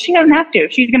how, because she doesn't have to.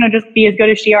 She's going to just be as good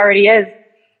as she already is.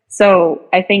 So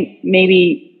I think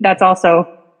maybe that's also,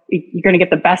 you're going to get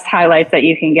the best highlights that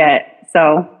you can get.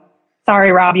 So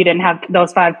sorry, Rob, you didn't have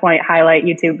those 5-point highlight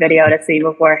YouTube video to see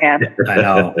beforehand. I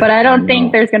know. But I don't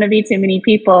think there's going to be too many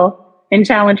people in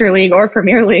Challenger League or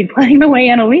Premier League playing the way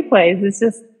Anna Leigh plays. It's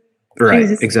just, right,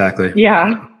 exactly.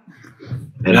 Yeah.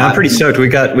 And I'm pretty stoked. We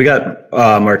got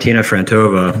Martina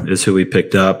Frantova is who we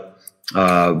picked up,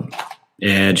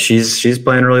 and she's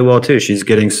playing really well too. She's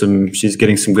getting some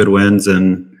good wins,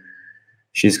 and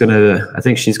I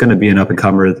think she's gonna be an up and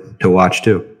comer to watch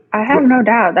too. I have no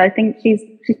doubt. I think she's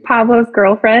Pablo's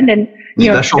girlfriend, and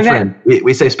special friend.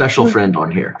 We say special friend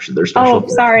on here. They're special. Oh,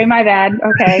 sorry, my bad.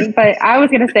 Okay, but I was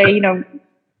gonna say,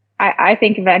 I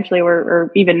think eventually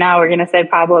or even now we're going to say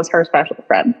Pablo is her special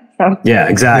friend. So yeah,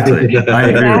 exactly. I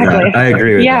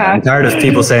agree with that. I'm tired of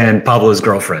people saying Pablo's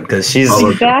girlfriend, because she's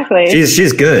good.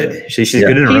 She's good. She's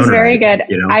good in her own She's very right,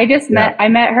 good. I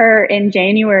met her in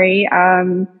January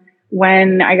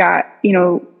when I got,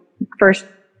 first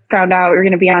found out we were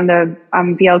going to be on the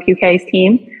BLQK's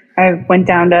team. I went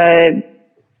down to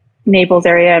Naples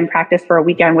area and practiced for a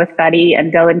weekend with Fetty,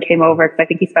 and Dylan came over because I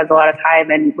think he spends a lot of time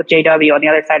with JW on the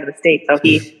other side of the state. So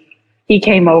he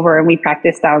came over and we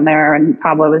practiced down there, and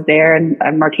Pablo was there, and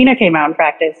Martina came out and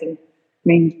practiced. And I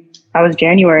mean, that was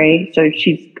January, so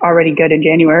she's already good in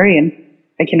January, and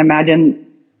I can imagine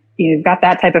you've got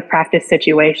that type of practice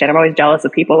situation. I'm always jealous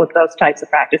of people with those types of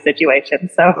practice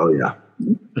situations. So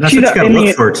And that's what you got to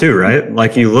look for too, right?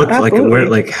 Like you look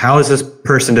like how is this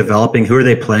person developing? Who are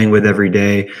they playing with every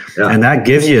day? Yeah. And that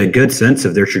gives you a good sense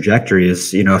of their trajectory.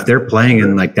 Is, you know, if they're playing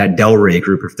in like that Delray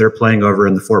group, if they're playing over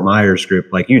in the Fort Myers group,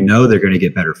 like, you know, they're going to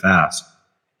get better fast.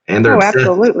 And they're obsessed.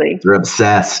 Absolutely. They're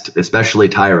obsessed, especially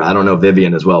Tyra. I don't know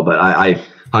Vivian as well, but I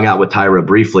hung out with Tyra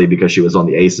briefly because she was on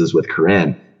the Aces with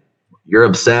Corinne. You're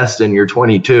obsessed and you're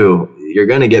 22. You're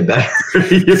going to get better.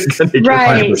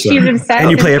 Right. She's obsessed.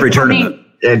 And you play every tournament.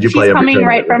 And you play every coming tournament.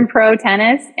 Right from pro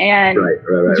tennis and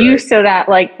used to that,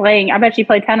 like playing. I bet she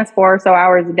played tennis 4 or so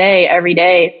hours a day, every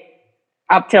day,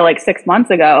 up till like 6 months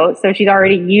ago. So she's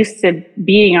already used to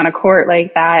being on a court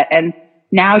like that. And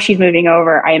now she's moving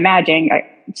over, I imagine,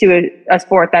 to a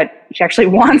sport that she actually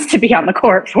wants to be on the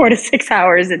court 4 to 6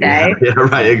 hours a day. Yeah,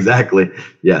 right. Exactly.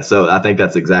 Yeah. So I think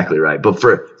that's exactly right. But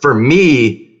for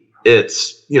me,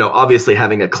 it's, you know, obviously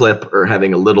having a clip or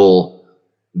having a little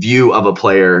view of a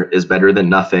player is better than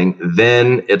nothing.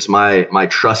 Then it's my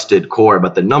trusted core.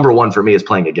 But the number one for me is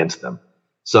playing against them.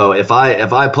 So if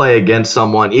I play against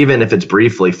someone, even if it's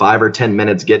briefly 5 or 10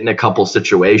 minutes, get in a couple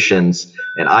situations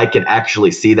and I can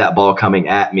actually see that ball coming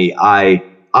at me,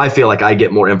 I feel like I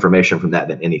get more information from that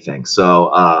than anything.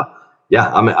 So,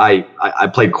 I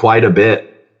played quite a bit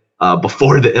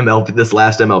before the MLP, this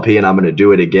last MLP, and I'm going to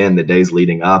do it again the days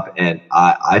leading up. And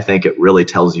I think it really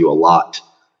tells you a lot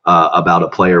about a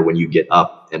player when you get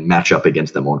up and match up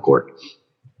against them on court.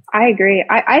 I agree.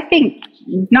 I think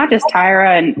not just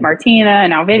Tyra and Martina and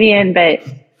now Vivian, but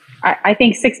I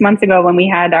think 6 months ago when we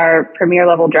had our premier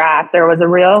level draft, there was a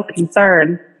real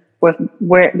concern with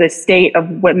where the state of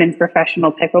women's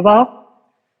professional pickleball.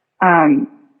 I'm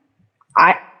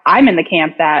in the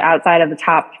camp that outside of the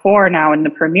top 4 now in the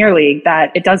Premier League,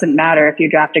 that it doesn't matter if you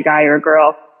draft a guy or a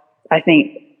girl. I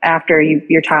think after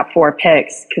your top 4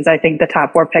 picks, because I think the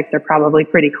top 4 picks are probably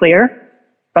pretty clear.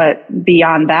 But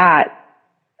beyond that,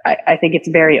 I think it's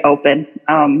very open.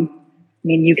 I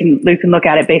mean, you can look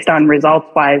at it based on results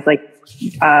wise. Like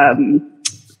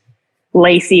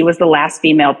Lacey was the last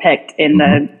female picked in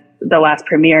the last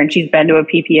Premier, and she's been to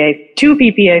 2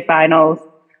 PPA finals.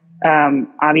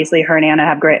 Obviously her and Anna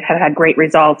have had great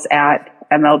results at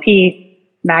MLP.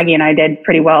 Maggie and I did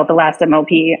pretty well at the last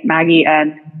MLP. Maggie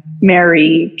and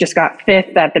Mary just got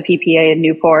 5th at the PPA in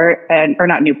in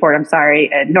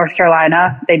North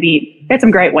Carolina. They had some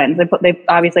great wins. They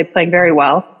obviously playing very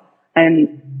well.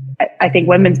 And I think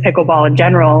women's pickleball in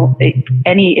general,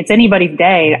 it's anybody's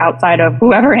day outside of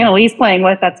whoever Annalise playing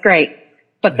with. That's great.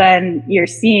 But then you're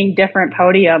seeing different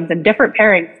podiums and different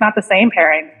pairings. It's not the same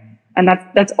pairing. And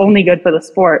that's only good for the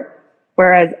sport.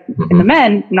 Whereas in the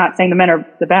men, I'm not saying the men are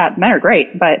the bad, men are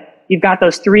great, but you've got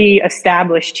those 3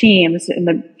 established teams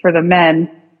for the men.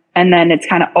 And then it's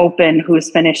kind of open who's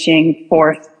finishing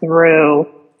 4th through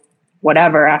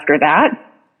whatever after that.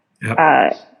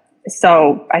 Yep.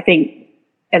 So I think,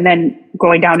 and then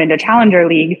going down into Challenger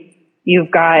League,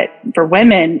 you've got for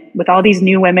women with all these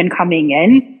new women coming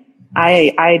in.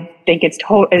 I think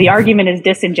the argument is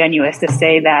disingenuous to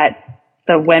say that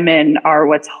the women are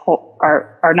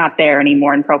are not there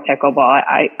anymore in pro pickleball.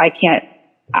 I can't,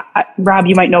 Rob,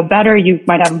 you might know better. You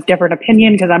might have a different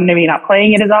opinion because I'm maybe not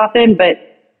playing it as often, but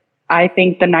I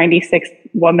think the 96th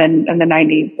woman and the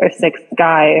 96th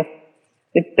guy,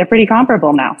 they're pretty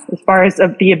comparable now as far as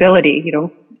the ability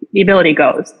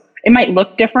goes. It might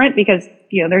look different because,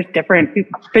 there's different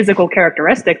physical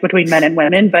characteristics between men and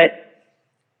women, but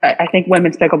I think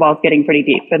women's pickleball is getting pretty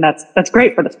deep, and that's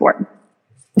great for the sport.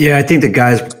 Yeah, I think the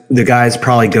guys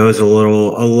probably goes a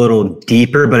little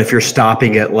deeper, but if you're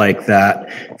stopping at like that,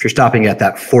 if you're stopping at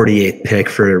that 48th pick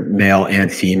for male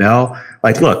and female,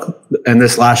 like look, in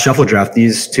this last shuffle draft,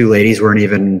 these 2 ladies weren't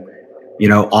even,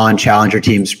 on challenger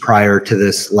teams prior to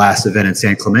this last event in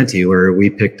San Clemente, where we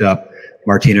picked up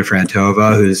Martina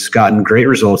Frantova, who's gotten great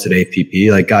results at APP,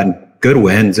 like gotten good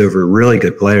wins over really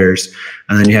good players.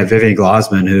 And then you have Vivian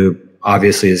Glosman, who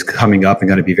obviously is coming up and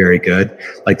going to be very good.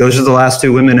 Like those are the last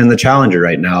 2 women in the challenger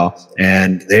right now,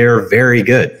 and they're very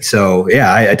good. So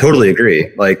yeah, I totally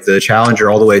agree. Like the challenger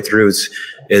all the way through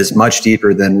is much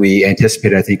deeper than we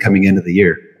anticipated, I think, coming into the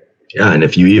year. Yeah. And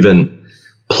if you even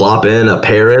plop in a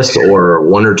Paris or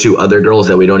 1 or 2 other girls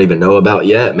that we don't even know about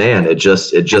yet, man, it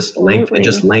just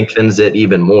lengthens it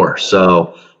even more.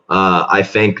 So I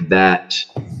think that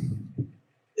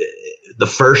the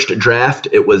first draft,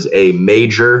 it was a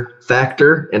major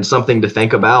factor and something to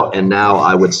think about. And now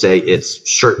I would say it's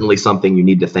certainly something you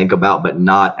need to think about, but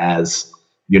not as,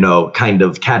 kind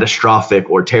of catastrophic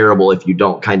or terrible if you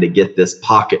don't kind of get this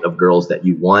pocket of girls that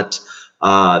you want.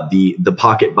 The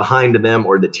pocket behind them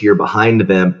or the tier behind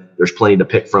them, there's plenty to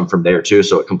pick from there too.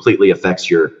 So it completely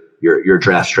affects your your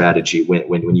draft strategy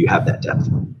when you have that depth.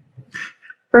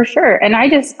 For sure. And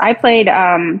I played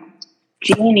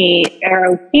Jeannie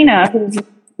Arotina, who's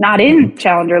not in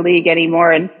Challenger League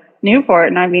anymore in Newport.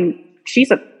 And I mean,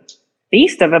 she's a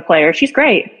beast of a player. She's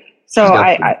great. So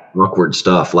awkward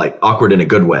stuff, like awkward in a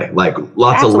good way, like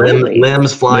lots of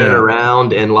limbs flying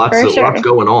around and lots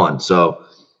going on. So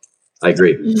I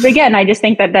agree. Again, I just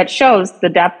think that shows the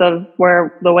depth of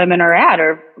where the women are at,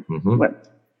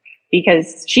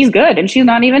 because she's good and she's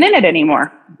not even in it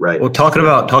anymore. Right. Well, talking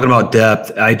about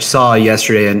depth, I saw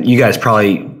yesterday, and you guys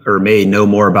probably or may know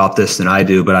more about this than I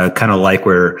do, but I kind of like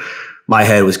where my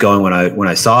head was going when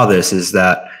I saw this, is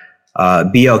that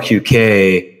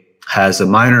BLQK has a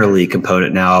minor league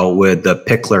component now with the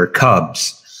Pickler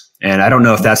Cubs. And I don't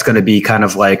know if that's going to be kind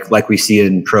of like we see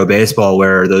in pro baseball,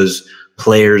 where those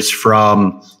players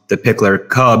from the Pickler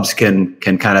Cubs can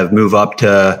kind of move up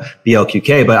to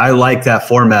BLQK. But I like that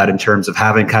format in terms of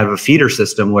having kind of a feeder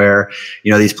system where,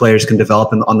 these players can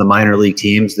develop on the minor league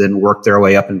teams, then work their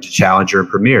way up into Challenger and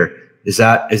Premier. Is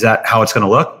that how it's going to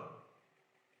look?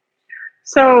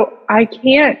 So I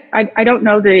don't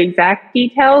know the exact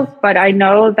details, but I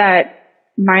know that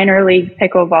minor league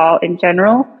pickleball in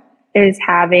general is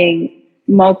having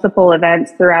multiple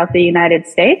events throughout the United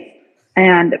States,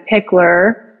 and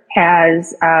Pickler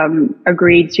has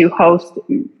agreed to host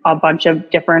a bunch of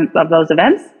different of those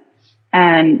events.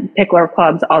 And Pickler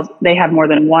clubs, they have more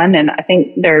than one, and I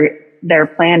think their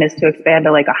plan is to expand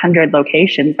to like 100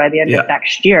 locations by the end of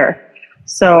next year.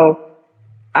 So.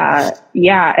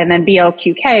 And then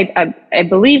BLQK, I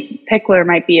believe Pickler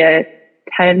might be a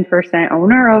 10%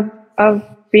 owner of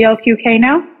BLQK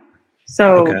now.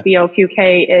 So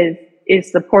BLQK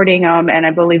is supporting them, and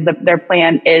I believe their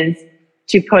plan is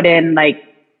to put in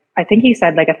I think he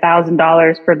said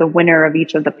 $1,000 for the winner of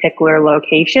each of the Pickler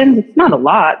locations. It's not a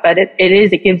lot, but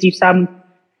it gives you some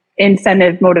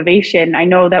incentive motivation. I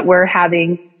know that we're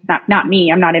having, not me,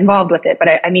 I'm not involved with it, but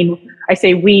I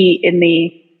say we in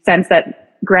the sense that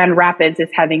Grand Rapids is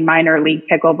having minor league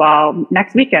pickleball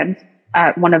next weekend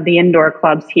at one of the indoor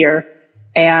clubs here.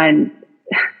 And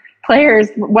players,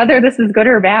 whether this is good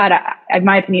or bad, in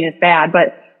my opinion, it's bad,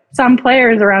 but some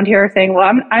players around here are saying,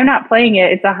 well, I'm not playing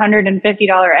it. It's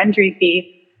 $150 entry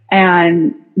fee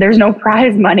and there's no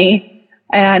prize money.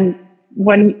 And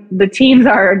when the teams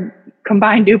are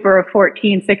combined duper of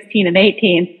 14, 16, and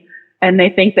 18, and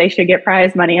they think they should get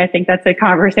prize money, I think that's a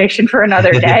conversation for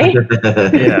another day.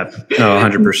 Yeah,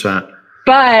 100%.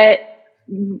 But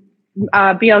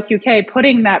BLQK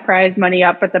putting that prize money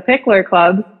up at the Pickler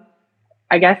clubs,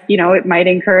 I guess, it might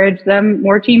encourage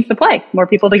more teams to play, more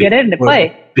people to get in to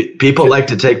play. People like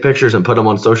to take pictures and put them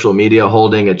on social media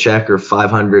holding a check or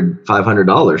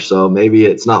 $500. So maybe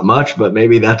it's not much, but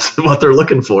maybe that's what they're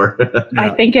looking for. I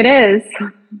think it is.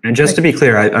 And just to be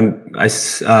clear,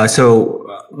 so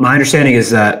my understanding is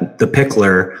that the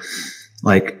Pickler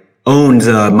owns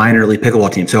a minor league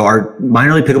pickleball team. So are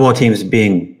minor league pickleball teams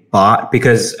being bought?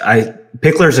 Because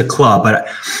Pickler is a club, but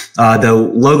the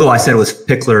logo I said was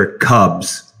Pickler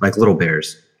Cubs, like little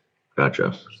bears.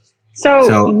 Gotcha.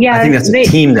 So yeah, I think that's a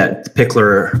team that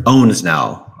Pickler owns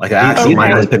now, like an actual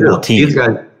minor league pickleball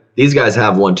team. These guys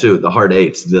have one too, the Hard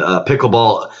Eights, the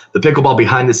pickleball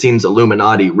behind the scenes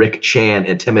Illuminati, Rick Chan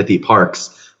and Timothy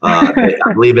Parks. I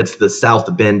believe it's the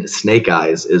South Bend Snake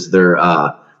Eyes is their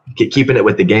keeping it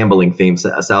with the gambling theme,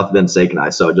 South Bend Snake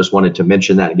Eyes. So I just wanted to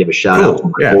mention that and give a shout out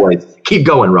to my boys. Keep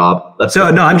going, Rob.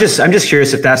 I'm just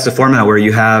curious if that's the format where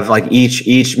you have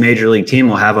each major league team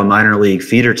will have a minor league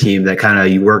feeder team that kind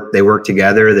of they work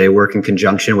together, they work in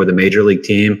conjunction with a major league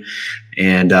team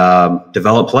and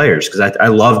develop players, because I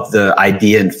love the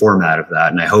idea and format of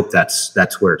that, and I hope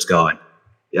that's where it's going.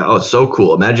 Yeah, oh, it's so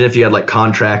cool. Imagine if you had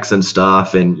contracts and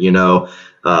stuff, and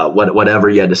whatever,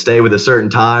 you had to stay with a certain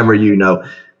time, or you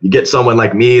get someone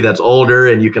like me that's older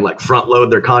and you can front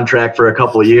load their contract for a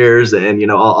couple of years, and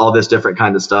all this different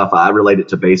kind of stuff. I relate it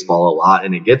to baseball a lot,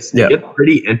 and it gets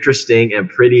pretty interesting and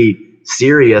pretty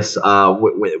serious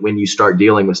when you start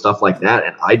dealing with stuff like that.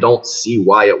 And I don't see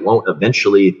why it won't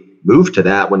eventually move to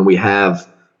that when we have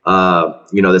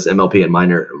this MLP and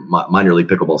minor league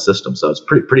pickleball system. So it's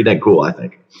pretty dang cool, I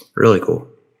think. Really cool.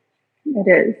 It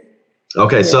is.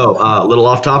 Okay, so a little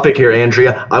off topic here,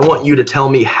 Andrea. I want you to tell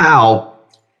me how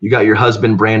you got your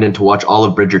husband Brandon to watch all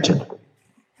of Bridgerton.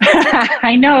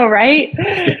 I know, right?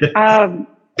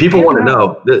 People want to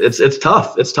know. It's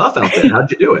tough. It's tough out there.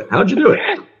 How'd you do it?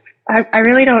 I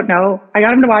really don't know. I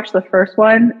got him to watch the first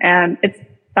one, and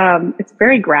it's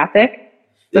very graphic.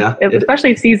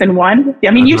 Especially season one.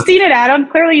 I mean, you've seen it, Adam.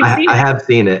 Clearly, you've seen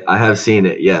it. I have seen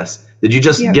it. Yes. Did you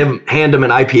just hand them an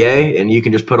IPA and you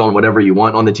can just put on whatever you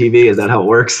want on the TV? Is that how it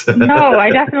works? No, I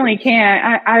definitely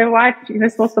can't. I watch,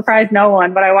 this will surprise no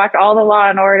one, but I watch all the Law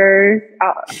and Orders,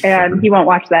 and he won't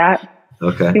watch that.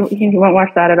 Okay. He won't watch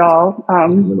that at all.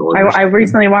 I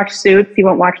recently watched Suits. He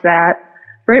won't watch that.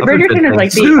 Bridgerton is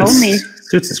like the only.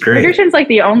 Suits is great. Bridgerton's like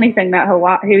the only thing that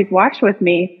he's watched with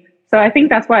me. So I think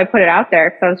that's why I put it out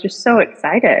there, because I was just so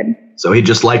excited. So he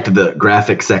just liked the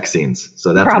graphic sex scenes.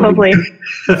 So that's probably.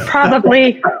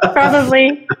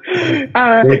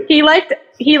 He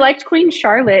liked Queen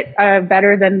Charlotte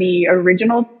better than the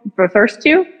original, the first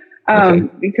two.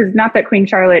 Because not that Queen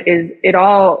Charlotte is at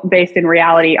all based in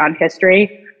reality on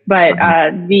history, but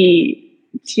the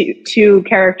two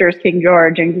characters, King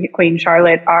George and Queen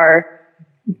Charlotte, are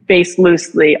based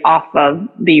loosely off of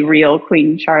the real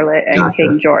Queen Charlotte and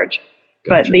King George.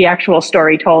 But the actual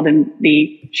story told in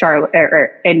the Charlotte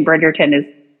in Bridgerton is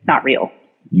not real.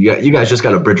 You guys just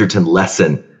got a Bridgerton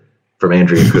lesson from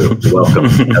Andrea Koo. Welcome,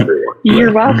 everyone.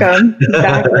 You're welcome.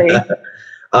 Exactly.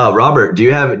 Robert, do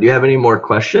you have any more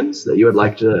questions that you would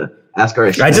like to ask our?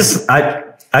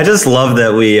 I just love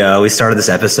that we started this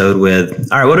episode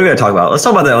with, all right, what are we going to talk about? Let's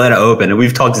talk about the Atlanta Open, and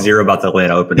we've talked zero about the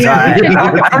Atlanta Open. So I don't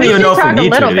even know if we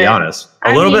need to be honest.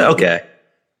 A little bit? Okay.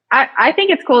 I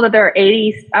think it's cool that there are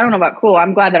 80, I don't know about cool,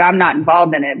 I'm glad that I'm not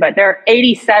involved in it, but there are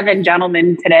 87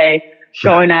 gentlemen today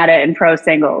going at it in pro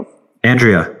singles.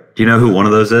 Andrea, do you know who one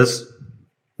of those is?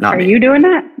 Not me. Are you doing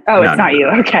that? Oh, it's not you.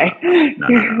 Okay.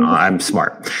 No, I'm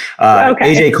smart.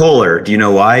 Okay. AJ Kohler, do you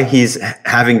know why he's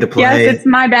having to play? Yes, it's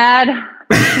my bad.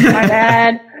 My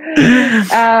bad.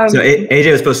 So AJ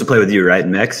was supposed to play with you, right?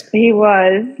 Mixed. He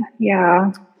was.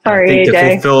 Yeah. Sorry,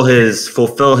 AJ. To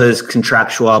fulfill his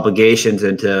contractual obligations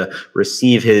and to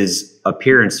receive his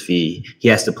appearance fee, he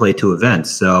has to play 2 events.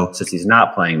 So since he's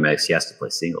not playing mixed, he has to play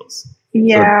singles.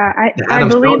 Yeah, so I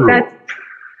believe that's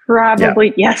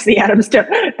probably yes. The Adam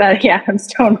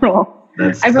Stone rule.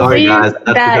 I believe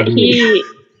that he.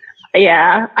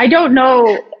 Yeah, I don't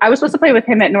know. I was supposed to play with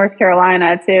him at North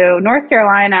Carolina too. North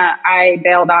Carolina, I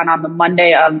bailed on the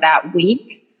Monday of that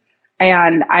week.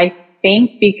 And I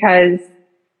think because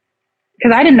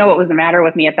I didn't know what was the matter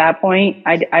with me at that point.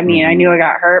 I mean, I knew I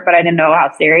got hurt, but I didn't know how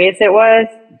serious it was.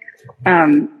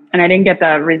 And I didn't get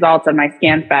the results of my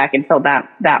scans back until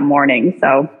that morning.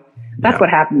 So that's what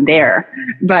happened there.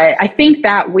 But I think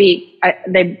that week,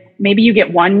 maybe you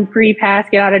get one free pass,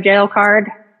 get out of jail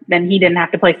card. Then he didn't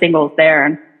have to play singles there,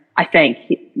 and I think,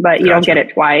 but you don't get it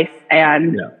twice.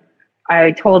 And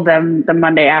I told them the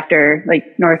Monday after,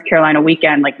 like, North Carolina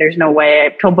weekend, like, there's no way. I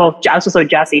told I was also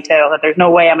Jesse too, that there's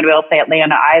no way I'm going to be able to play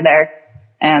Atlanta either.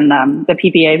 And the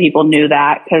PPA people knew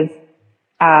that because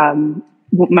my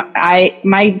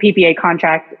PPA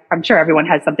contract, I'm sure everyone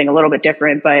has something a little bit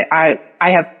different, but I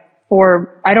have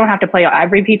 4. I don't have to play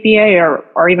every PPA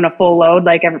or even a full load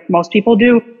like most people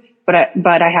do, but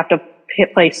I have to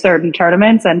play certain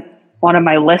tournaments, and one of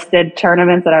my listed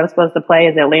tournaments that I was supposed to play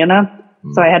is Atlanta.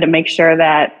 So I had to make sure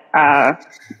that, I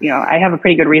have a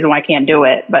pretty good reason why I can't do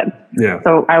it. But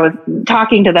so I was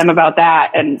talking to them about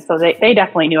that. And so they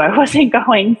definitely knew I wasn't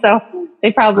going. So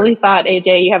they probably thought,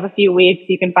 AJ, you have a few weeks,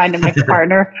 you can find a mixed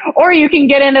partner, or you can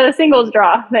get into the singles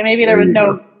draw. That maybe there was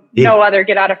no other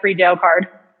get out of free jail card.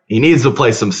 He needs to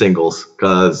play some singles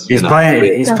because he's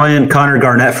playing Connor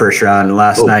Garnett first round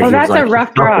last night. Oh, that's a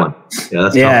rough draw.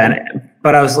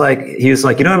 But I was like, he was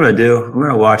like, you know what I'm going to do? I'm going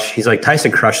to watch. He's like, Tyson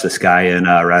crushed this guy in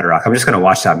Red Rock. I'm just going to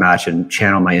watch that match and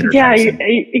channel my inner Tyson.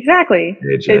 Exactly.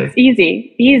 AJ. It's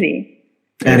easy.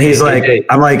 And he's like, AJ.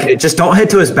 I'm like, just don't hit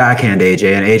to his backhand,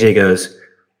 AJ. And AJ goes,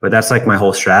 but that's like my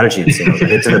whole strategy in singles. I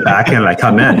hit to the backhand and I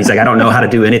come in. He's like, I don't know how to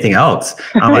do anything else.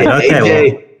 I'm like,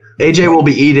 okay, AJ will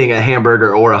be eating a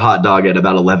hamburger or a hot dog at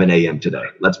about 11 a.m. today.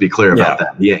 Let's be clear about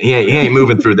that. He ain't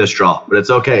moving through this draw, but it's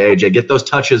okay, AJ. Get those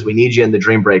touches. We need you in the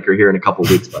Dream Breaker here in a couple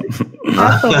weeks, buddy.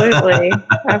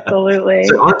 Absolutely.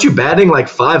 So aren't you batting like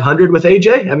 500 with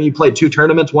AJ? I mean, you played 2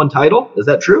 tournaments, 1 title. Is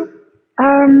that true?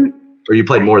 Or you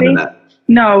played more than that?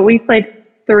 No, we played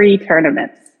 3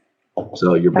 tournaments.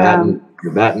 So you're batting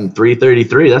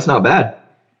 333. That's not bad.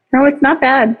 No, it's not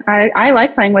bad. I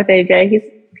like playing with AJ. He's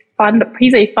fun.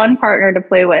 He's a fun partner to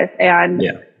play with, and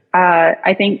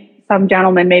I think some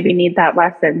gentlemen maybe need that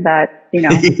lesson that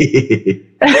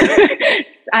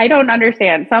I don't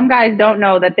understand. Some guys don't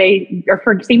know that they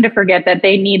seem to forget that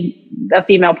they need a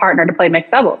female partner to play mixed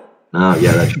doubles. Oh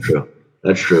yeah, that's true.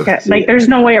 That's true. Okay. Like there's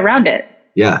no way around it.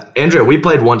 Yeah, Andrea, we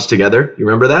played once together. You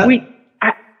remember that?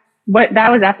 That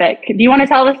was epic. Do you want to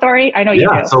tell the story? I know you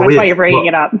do. So that's why you're bringing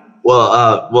it up.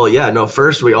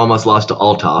 First we almost lost to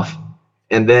Althoff.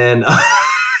 And then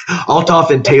Althoff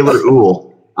and Taylor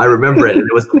Uhl, I remember it. And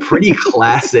it was a pretty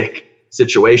classic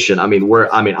situation. I mean,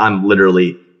 I'm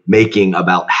literally making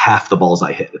about half the balls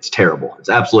I hit. It's terrible. It's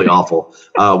absolutely awful.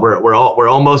 We're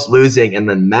almost losing, and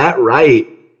then Matt Wright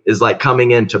is like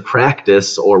coming in to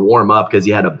practice or warm up because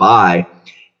he had a bye,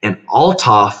 and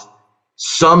Althoff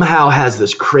somehow has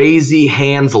this crazy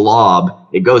hands lob.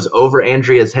 It goes over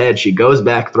Andrea's head. She goes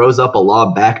back, throws up a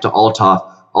lob back to Althoff.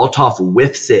 Althoff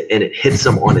whiffs it, and it hits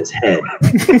him on his head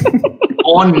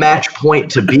on match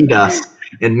point to beat us.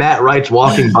 And Matt Wright's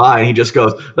walking by, and he just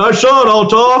goes, "Nice shot,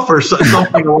 Althoff," or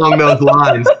something along those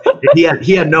lines. He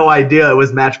had no idea it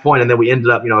was match point, and then we ended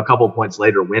up, a couple of points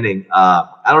later winning. I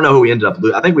don't know who we ended up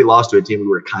losing. I think we lost to a team we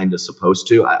were kind of supposed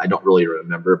to. I don't really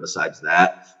remember besides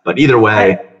that. But either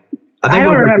way, I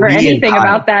don't remember anything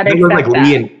about that. I think it was like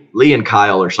Lee and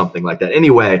Kyle or something like that.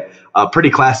 Anyway, pretty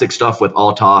classic stuff with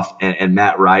Althoff and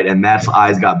Matt Wright. And Matt's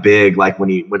eyes got big, like when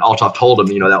Althoff told him,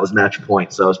 that was match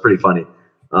point. So it was pretty funny.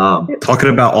 Talking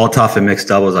about Althoff in mixed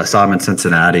doubles, I saw him in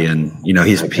Cincinnati, and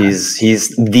he's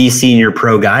the senior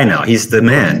pro guy now. He's the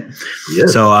man. Yeah.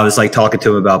 So I was like talking to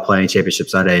him about playing Championship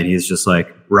Sunday, and he's just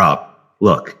like, "Rob,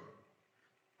 look,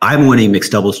 I'm winning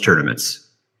mixed doubles tournaments.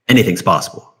 Anything's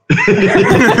possible."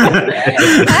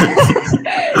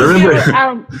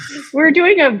 We're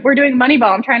doing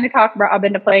Moneyball. I'm trying to talk Rob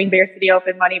into playing Beer City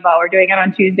Open Moneyball. We're doing it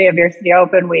on Tuesday of Beer City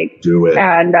Open week. Do it.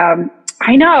 And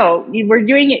I know we're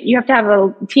doing it. You have to have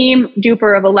a team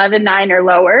duper of 11-9 or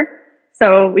lower.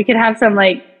 So we could have some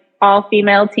like all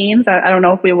female teams. I don't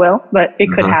know if we will, but it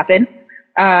could happen.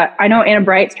 I know Anna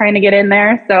Bright's trying to get in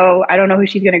there, so I don't know who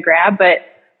she's going to grab, but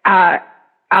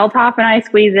Althoff and I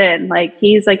squeeze in. Like,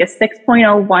 he's like a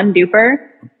 6.01 duper,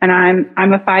 and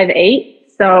I'm a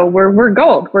 5'8", so we're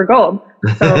gold. We're gold.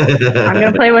 So I'm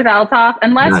gonna play with Althoff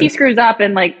unless he screws up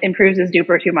and like improves his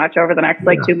duper too much over the next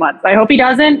 2 months. I hope he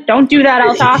doesn't. Don't do that,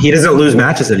 Althoff. He doesn't lose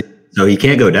matches, so he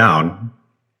can't go down.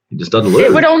 He just doesn't lose.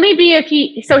 It would only be if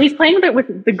he. So he's playing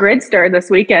with the Gridster this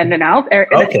weekend, and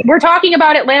okay. We're talking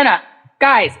about Atlanta,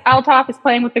 guys. Althoff is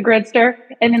playing with the Gridster,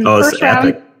 and in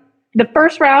the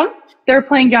first round. They're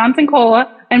playing Johnson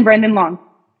Cola and Brendan Long.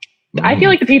 I feel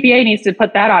like the PPA needs to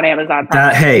put that on Amazon.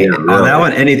 On that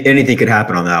one, anything could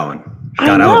happen on that one.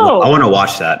 God, I want to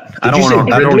watch that. I don't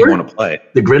even want to play.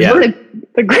 The Griddler? Yeah.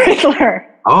 The Griddler.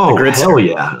 Oh, hell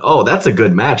yeah. Oh, that's a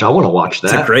good match. I want to watch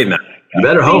that. It's a great match. You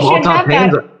better hope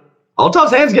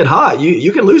Althoff's hands get hot.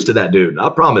 You can lose to that dude. I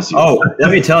promise you. Oh, let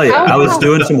me tell you. I was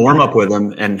doing some warm up with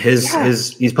him, and he's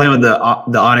playing with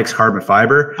the Onyx carbon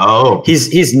fiber. Oh,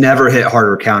 he's never hit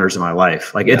harder counters in my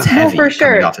life. Like it's heavy for sure.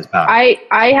 Coming off his paddle.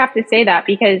 I have to say that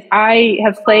because I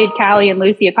have played Callie and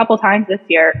Lucy a couple times this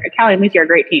year. Callie and Lucy are a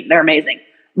great team. They're amazing,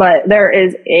 but there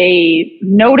is a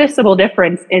noticeable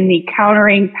difference in the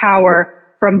countering power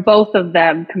from both of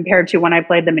them compared to when I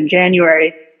played them in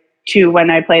January to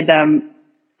when I played them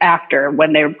after,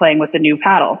 when they were playing with the new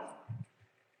paddle.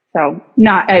 So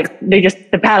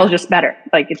the paddle's just better.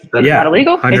 Like it's not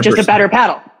illegal. 100%. It's just a better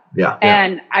paddle. Yeah.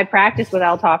 And I practice with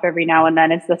Althoff every now and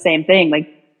then. It's the same thing. Like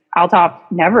Althoff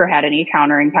never had any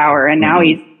countering power, and now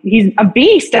he's a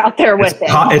beast out there with it.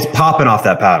 It's popping off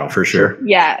that paddle for sure.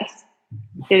 Yes,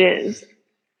 it is.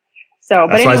 So,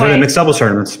 that's why he's winning mixed doubles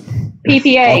tournaments.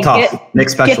 PPA,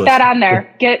 get that on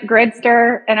there. Get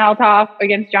Gridster and Althoff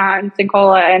against John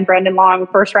Sincola and Brendan Long,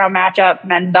 first round matchup,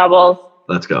 men's doubles.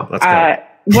 Let's go.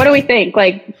 What do we think?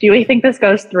 Like, do we think this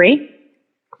goes 3?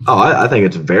 Oh, I think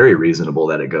it's very reasonable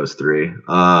that it goes 3.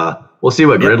 We'll see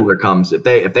what Griddler comes. If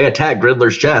they attack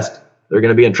Griddler's chest, they're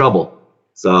going to be in trouble.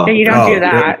 So you don't do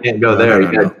that. You can't go there.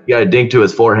 You got to dink to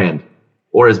his forehand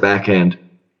or his backhand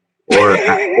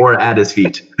or at his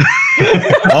feet.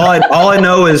 all I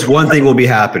know is one thing will be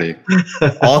happening.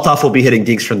 Althoff will be hitting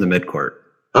dinks from the midcourt.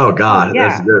 Oh God,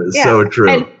 that's so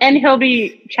true. And he'll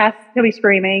be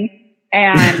screaming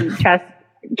and chest.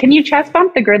 Can you chest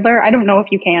bump the Griddler? I don't know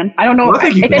if you can. I don't know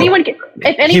if anyone can.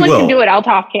 If anyone can do it,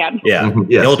 Althoff can. Yeah,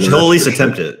 yes, he'll at least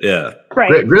attempt it. Yeah,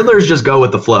 right. Griddlers just go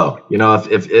with the flow.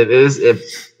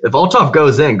 If Althoff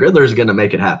goes in, Griddler's going to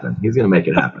make it happen. He's going to make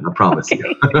it happen. I promise you.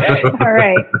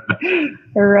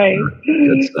 All right.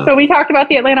 So we talked about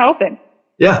the Atlanta Open.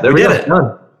 Yeah, there we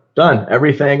go. Done.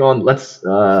 Everything on. Let's.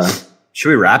 Should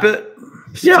we wrap it?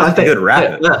 Yeah, I think good wrap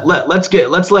it.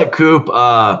 Let's let Coop.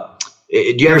 Do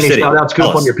you have any shout outs,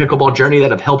 Coop, on your pickleball journey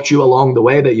that have helped you along the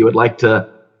way that you would like to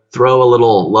throw a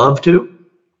little love to?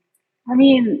 I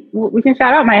mean, we can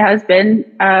shout out my husband.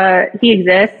 He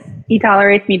exists. He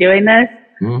tolerates me doing this.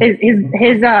 Mm-hmm.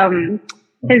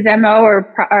 His MO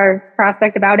or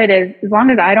prospect about it is, as long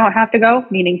as I don't have to go,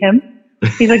 meaning him,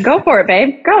 he's like, go for it,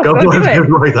 babe. Go do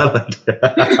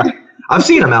it. I've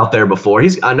seen him out there before.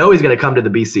 I know he's going to come to the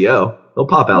BCO. He'll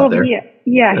pop out there.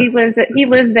 Yeah, he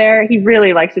lives there. He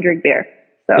really likes to drink beer.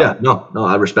 So yeah, no,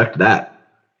 I respect that.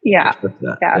 Yeah.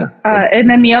 And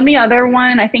then the only other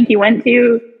one I think he went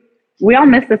to, we all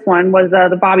missed this one, was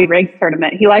the Bobby Riggs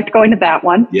tournament. He liked going to that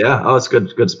one. Yeah. Oh, it's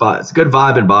good spot. It's a good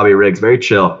vibe in Bobby Riggs. Very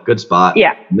chill. Good spot.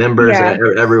 Yeah. Members,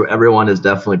 everyone is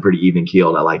definitely pretty even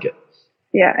keeled. I like it.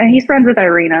 Yeah. And he's friends with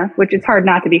Irina, which it's hard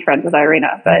not to be friends with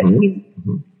Irina, but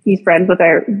he's friends with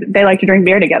they like to drink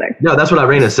beer together. No, that's what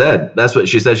Irina said. That's what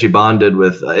she said. She bonded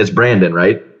with, it's Brandon,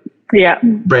 right? Yeah.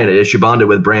 Brandon. She bonded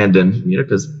with Brandon,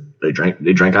 because they drank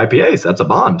IPAs. That's a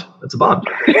bond.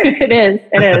 It is.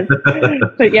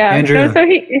 But yeah, Andrea, so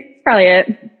it's probably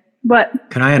it. But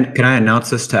can I announce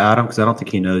this to Adam, because I don't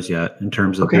think he knows yet in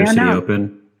terms of Beer City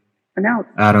Open? Announce.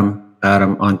 Adam,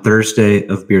 on Thursday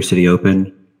of Beer City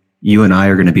Open, you and I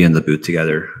are going to be in the booth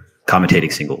together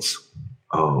commentating singles.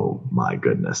 Oh my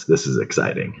goodness, this is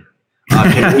exciting.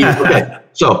 Okay,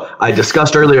 so I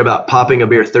discussed earlier about popping a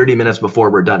beer 30 minutes before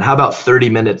we're done. How about 30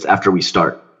 minutes after we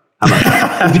start? How about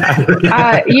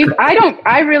that?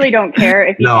 I really don't care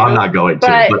if you do, I'm not going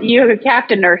to. But you have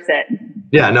to nurse it.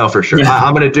 Yeah, no, for sure. Yeah.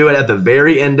 I'm going to do it at the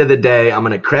very end of the day. I'm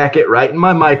going to crack it right in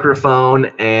my microphone,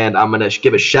 and I'm going to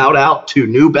give a shout out to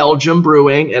New Belgium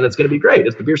Brewing, and it's going to be great.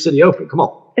 It's the Beer City Open. Come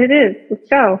on. It is. Let's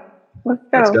go.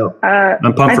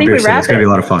 I'm pumped for Beer City. It's going to be a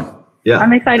lot of fun. Yeah,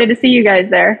 I'm excited to see you guys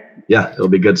there. Yeah, it'll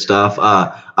be good stuff.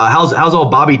 How's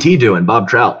old Bobby T doing? Bob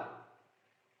Trout.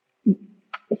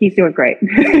 He's doing great.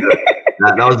 He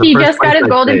just got his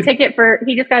golden ticket for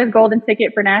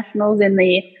nationals in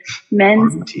the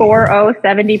men's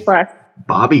 4:0 plus.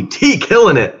 Bobby T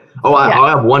killing it. Oh, I'll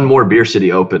have one more Beer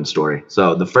City Open story.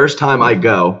 So the first time I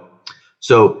go,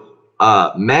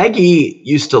 Maggie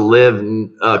used to live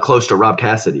close to Rob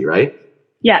Cassidy, right?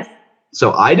 Yes.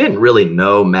 So I didn't really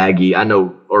know Maggie,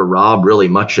 or Rob really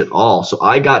much at all. So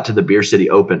I got to the Beer City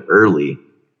Open early,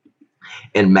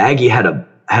 and Maggie had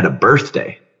a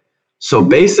birthday. So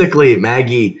basically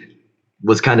Maggie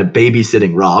was kind of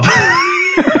babysitting Rob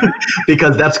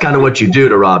because that's kind of what you do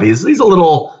to Rob. He's a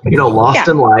little, lost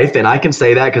in life. And I can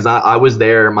say that because I was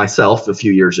there myself a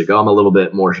few years ago. I'm a little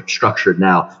bit more structured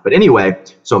now. But anyway,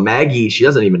 so Maggie, she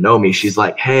doesn't even know me. She's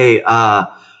like, hey, I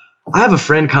have a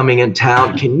friend coming in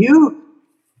town. Can you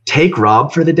take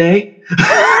Rob for the day?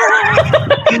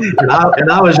 and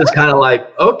I was just kind of like,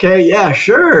 okay, yeah,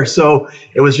 sure. So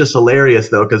it was just hilarious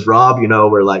though, because Rob,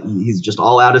 we're like, he's just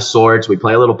all out of sorts. We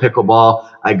play a little pickleball.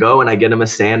 I go and I get him a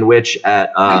sandwich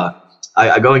at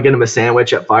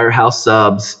Firehouse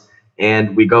Subs,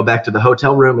 and we go back to the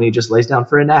hotel room, and he just lays down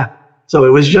for a nap. So it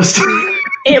was just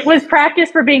it was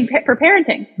practice for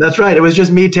parenting. That's right. It was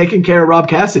just me taking care of Rob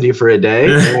Cassidy for a day,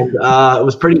 and it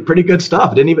was pretty good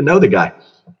stuff. I didn't even know the guy.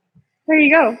 There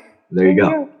you go. There you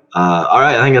go. All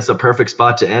right. I think that's a perfect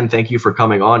spot to end. Thank you for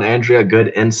coming on, Andrea. Good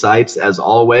insights as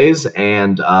always.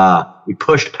 And we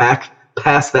pushed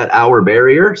past that hour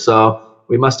barrier. So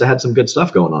we must have had some good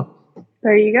stuff going on.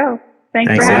 There you go.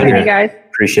 Thanks for having me, guys.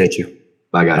 Appreciate you.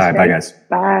 Bye, guys. All right, bye, guys.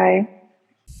 Bye.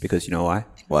 Because you know why?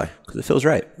 Why? Because it feels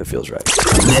right. It feels right.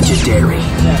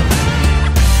 Legendary.